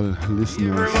everybody, all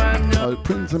listeners, all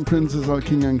prince and princess, all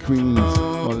king and queens,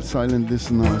 all silent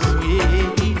listeners,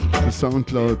 the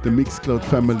SoundCloud, the Mixcloud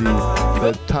family,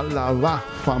 the Talawa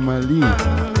family,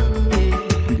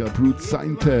 big up Root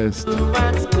Scientist, big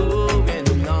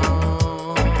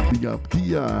up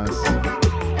Diaz,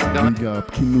 big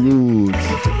up King Roots,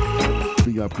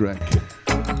 big up Greg,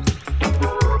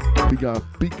 big up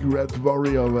Big Red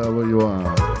Warrior wherever you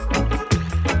are.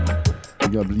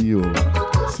 Big up Leo,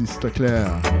 Sister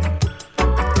Claire,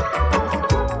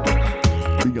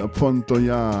 big up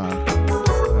Fontoya,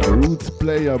 Roots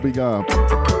Player, big up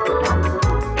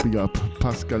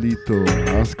Pascalito,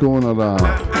 Asconada,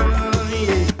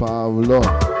 Pablo.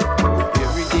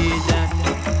 Every day that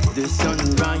the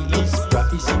sunrise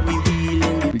is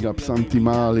revealing. Big up Santi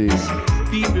Mali,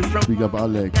 big up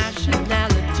Alex,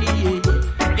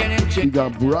 big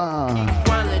up Bra,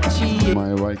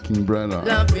 my Viking brother.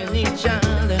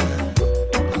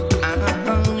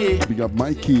 Big up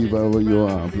Mikey wherever you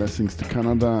are. Blessings to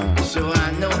Canada.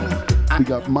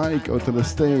 Big up Mike out of the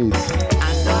States.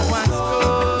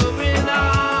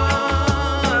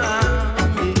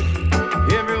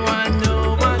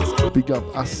 Big up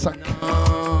Asak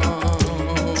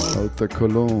out of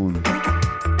Cologne.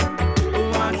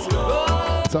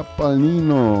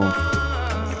 Zapalnino.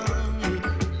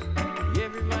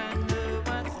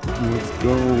 What's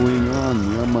going on?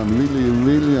 Yeah man, Willie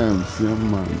Williams, yeah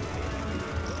man.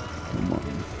 Come on.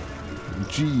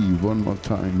 G one more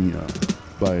time here,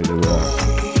 by the way.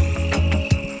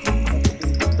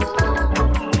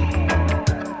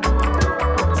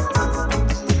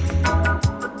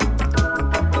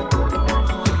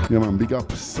 Yeah man, big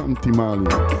up Santi Mali.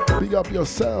 Big up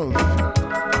yourself.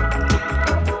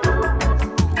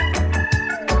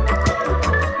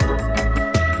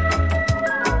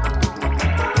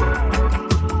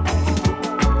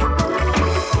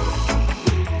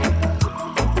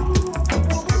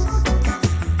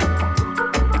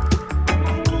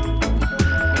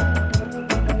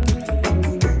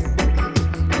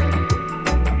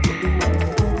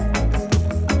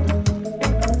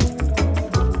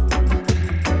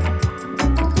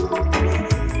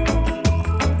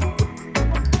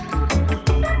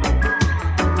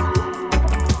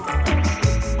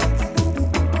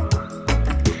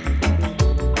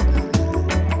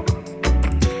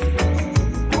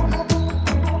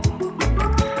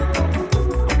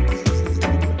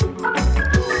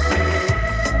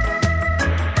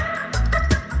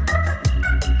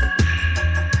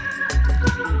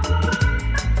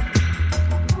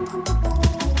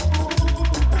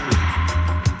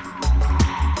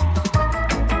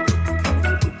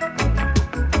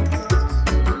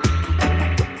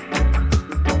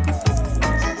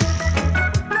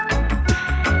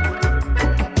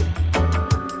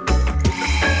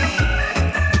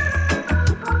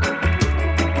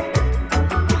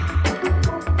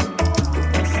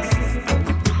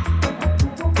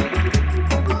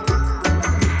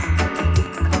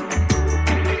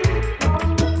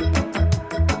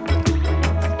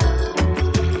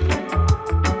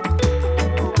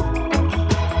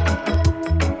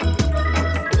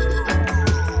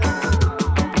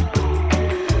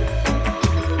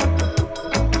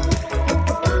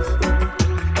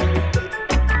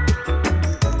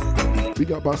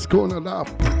 Bascona Dap.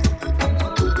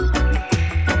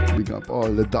 Big up all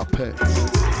the Dap heads.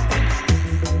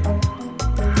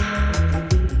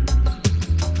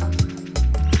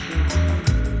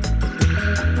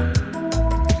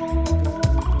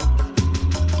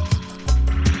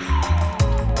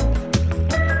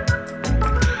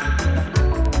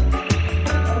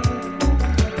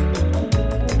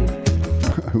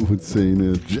 I would say in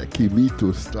a Jackie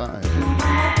Mito style.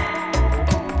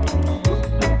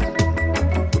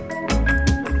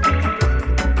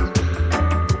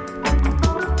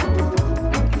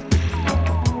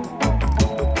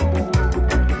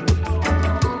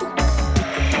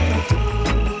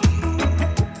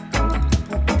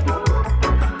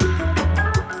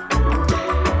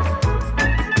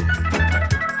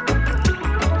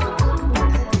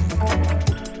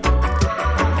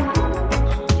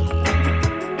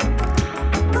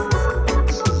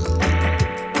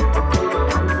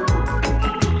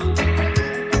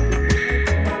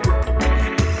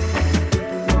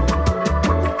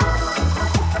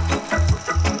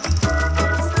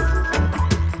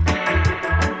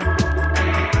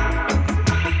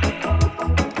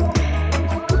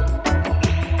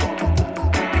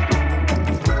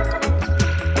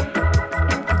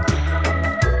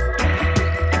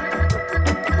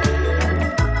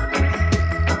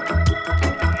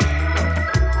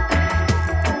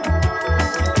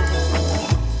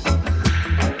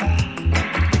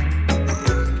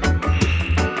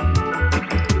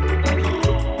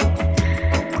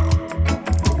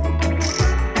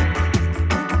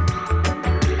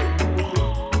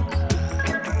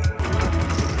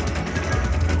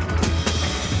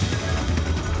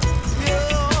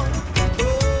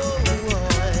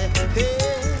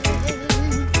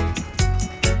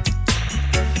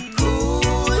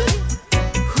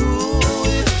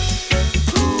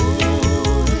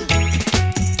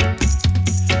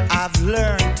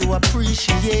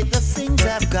 appreciate the things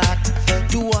I've got,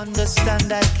 to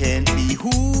understand I can't be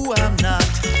who I'm not.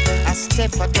 A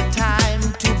step at a time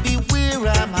to be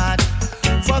where I'm at.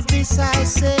 For this I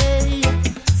say,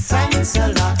 thanks a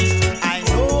lot. I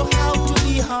know how to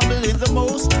be humble in the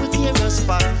most precarious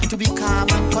spot, to be calm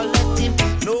and collective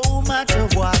no matter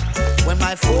what. When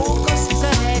my focus is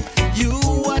ahead, you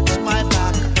watch my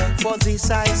back. For this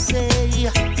I say,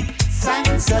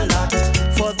 thanks a lot.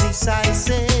 For this I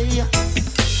say,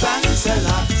 thanks a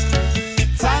lot.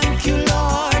 Thank you,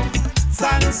 Lord.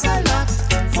 Thanks a lot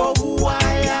for who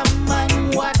I am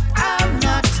and what I'm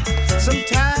not.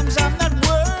 Sometimes I'm not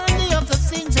worthy of the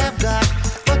things I've got,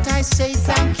 but I say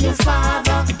thank you,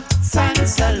 Father.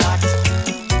 Thanks a lot.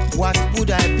 What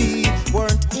would I be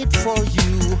weren't it for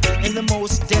you? In the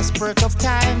most desperate of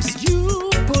times, you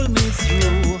pull me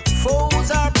through. Foes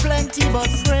are plenty, but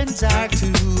friends are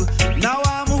too. Now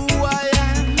I'm who I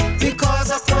am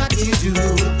because of what you do.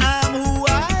 I'm who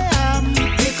I am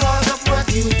because of what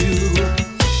you do.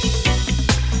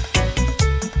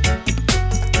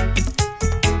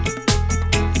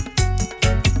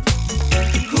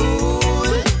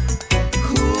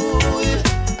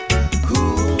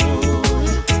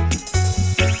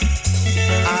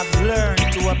 I've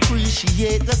learned to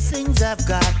appreciate the things I've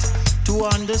got, to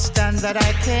understand that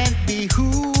I can't be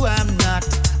who I'm not.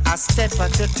 A step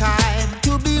at a time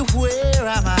to be where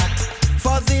I'm at.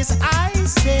 For this I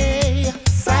say,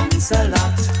 thanks a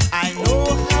lot. I know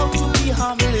how to be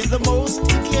humble in the most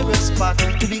precarious spot,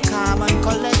 to be calm and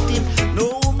collective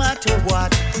no matter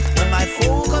what. When my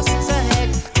focus is ahead,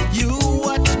 you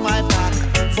watch my back.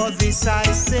 For this I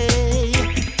say,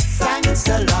 thanks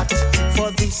a lot.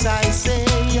 For this I say,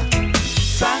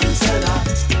 thanks a lot.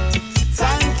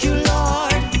 Thank you,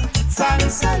 Lord.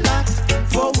 Thanks a lot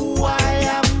for who I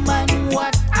am and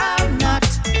what I'm not.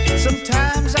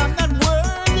 Sometimes I'm not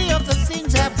worthy of the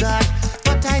things I've got,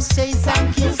 but I say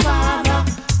thank you, Father.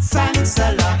 Thanks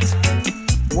a lot.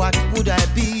 What would I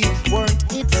be weren't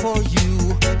it for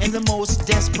you? In the most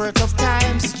desperate of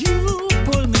times, you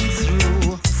pull me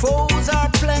through. Foes are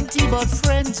plenty, but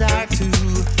friends are too.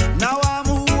 Now I'm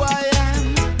who I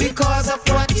am because of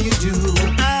what you do.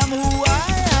 I'm who I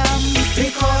am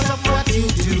because of what you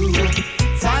do.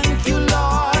 Thank you,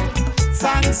 Lord.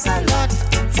 Thanks a lot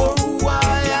for who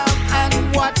I am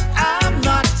and what I'm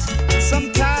not.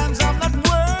 Sometimes I'm not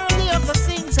worthy of the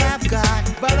things I've got,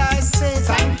 but I say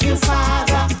thank you,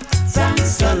 Father.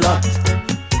 Thanks a lot.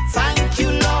 Thank you,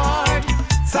 Lord.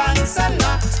 Thanks a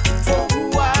lot for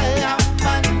who I am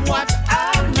and what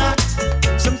I'm not.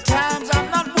 Sometimes I'm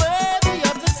not worthy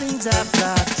of the things I've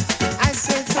got. I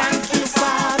say thank you,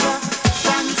 Father.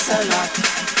 Thanks a lot.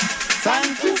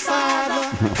 Thank you, Father.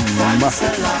 Thanks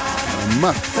a lot.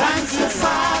 Thank you,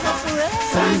 Father, for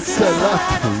everything. Thanks a lot.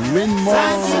 Winmore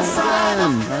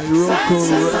Ryan, Iroko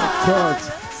Records,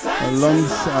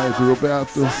 alongside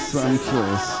Roberto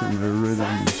Sanchez in the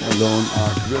rhythm, alone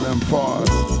art rhythm pause.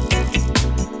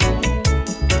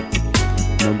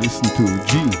 Now listen to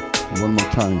G one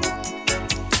more time.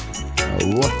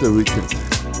 What a wicked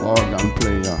organ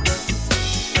player.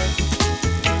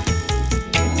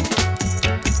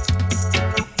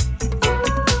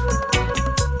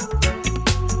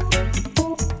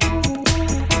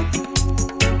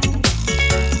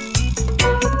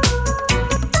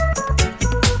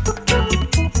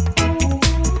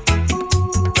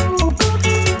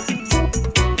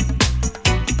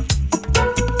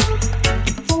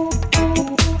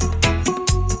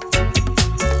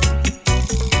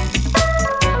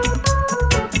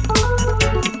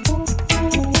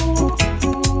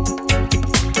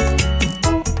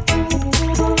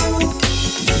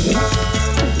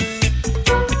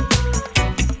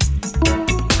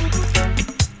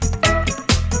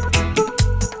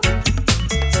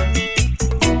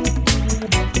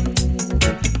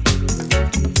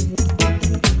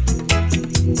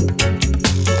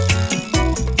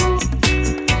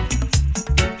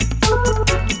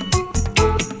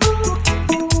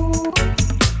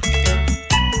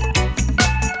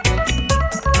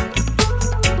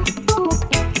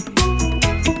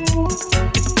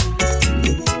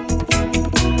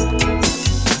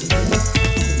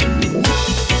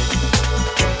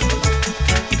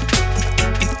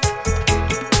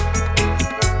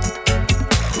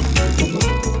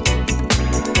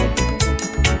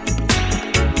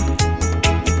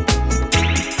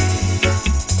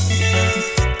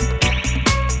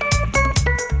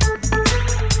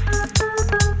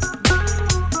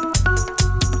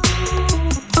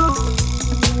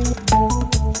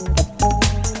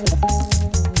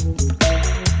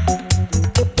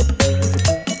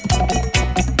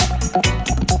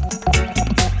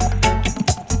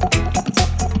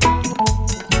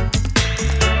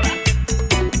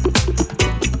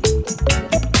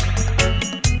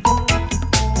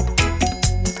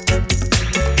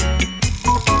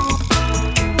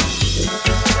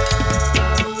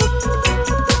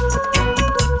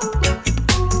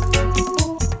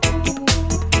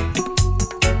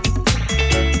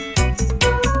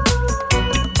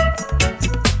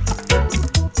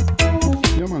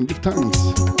 man, give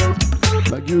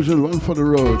thanks. Like usual, one for the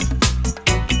road.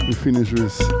 We finish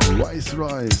with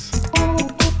Rise.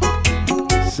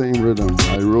 Same rhythm,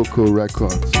 Iroko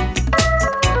Records.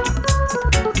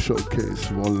 Showcase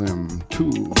Volume 2.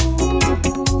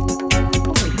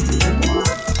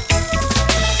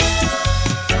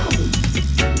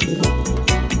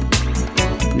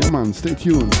 Yeah man, stay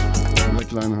tuned.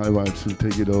 Blackline High Vibes will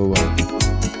take it over.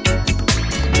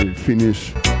 We'll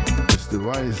finish with the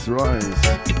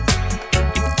Rise.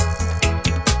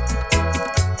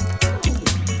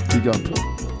 Big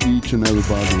up each and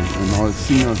everybody and all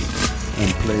singers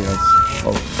and players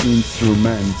of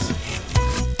instruments.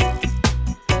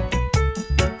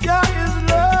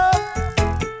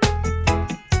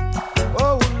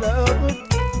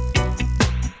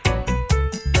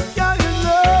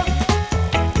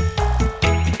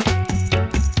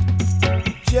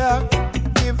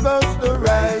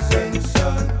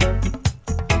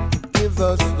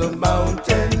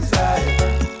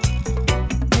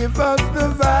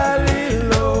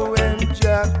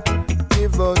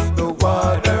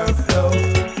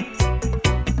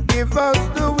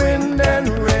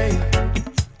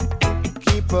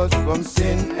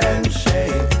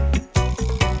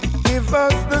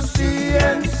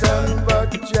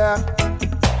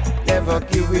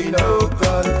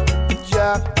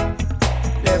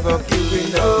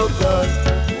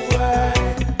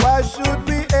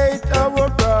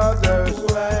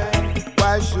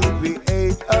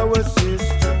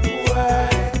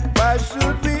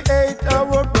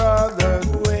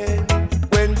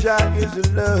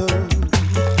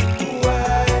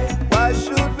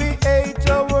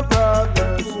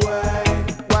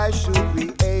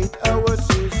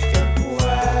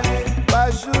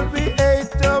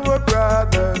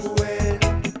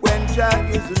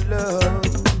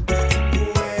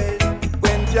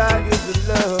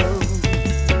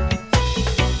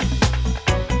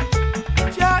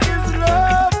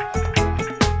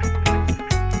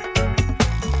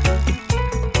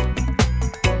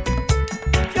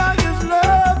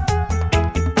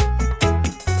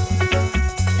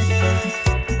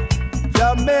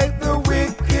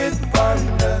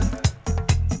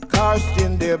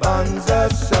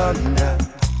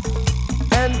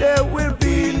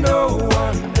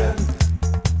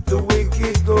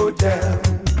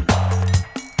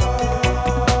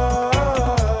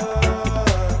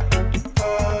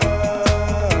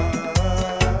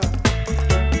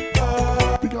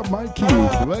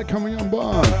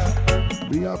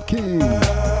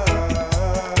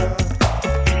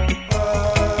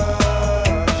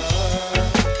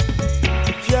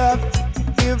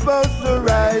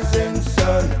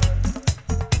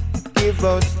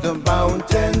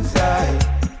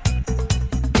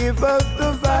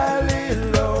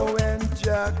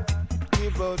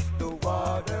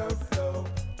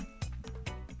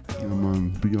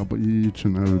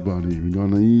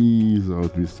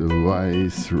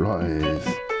 Rise.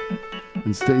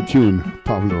 And stay tuned,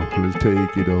 Pablo will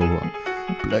take it over.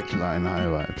 Blackline High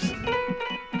Vibes.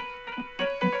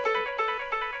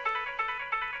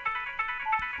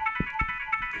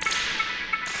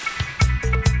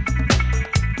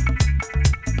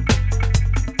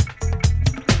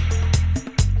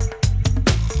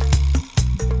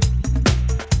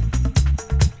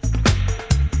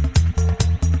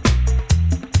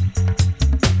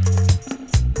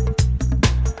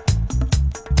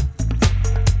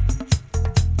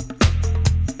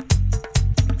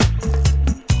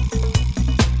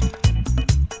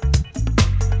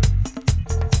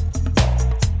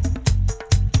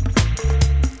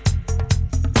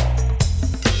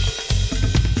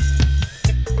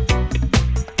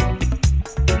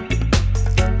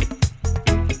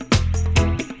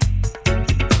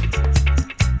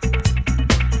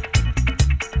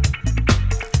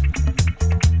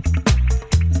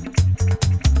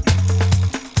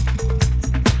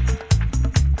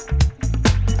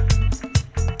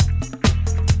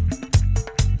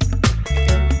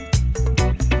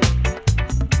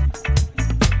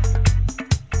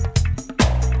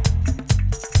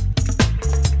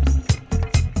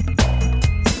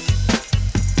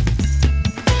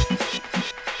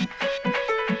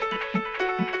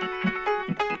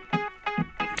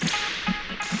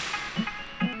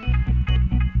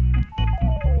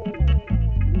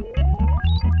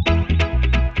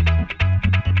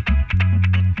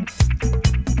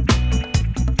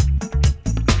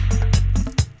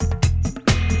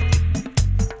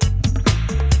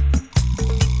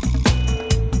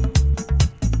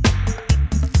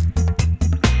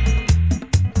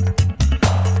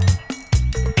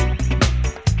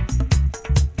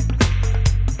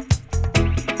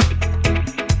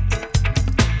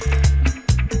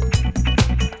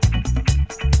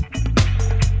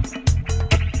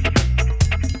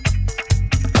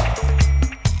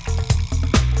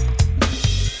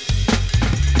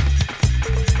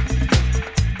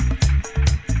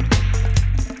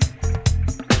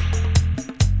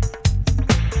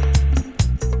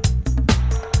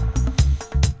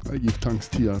 thanks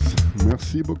Tias.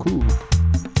 Merci beaucoup.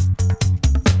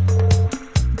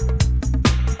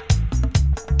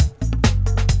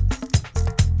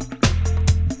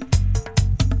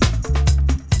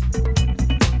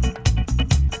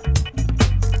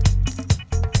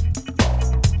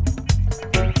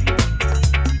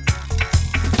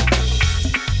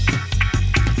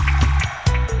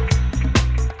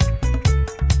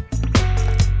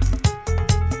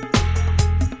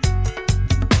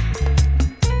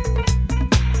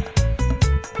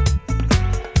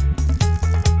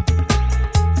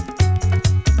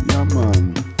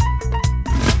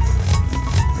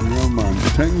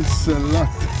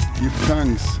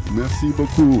 Merci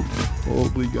beaucoup.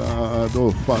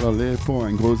 Obrigado. Father Lepo,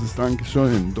 ein großes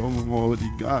Dankeschön. Domo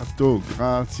obrigado.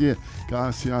 Grazie.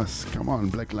 Gracias. Come on,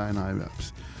 Black Line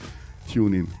Verbs.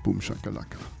 Tune in. Boom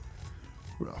shakalaka.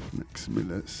 Ruffneck,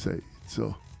 Smille, say it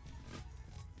so.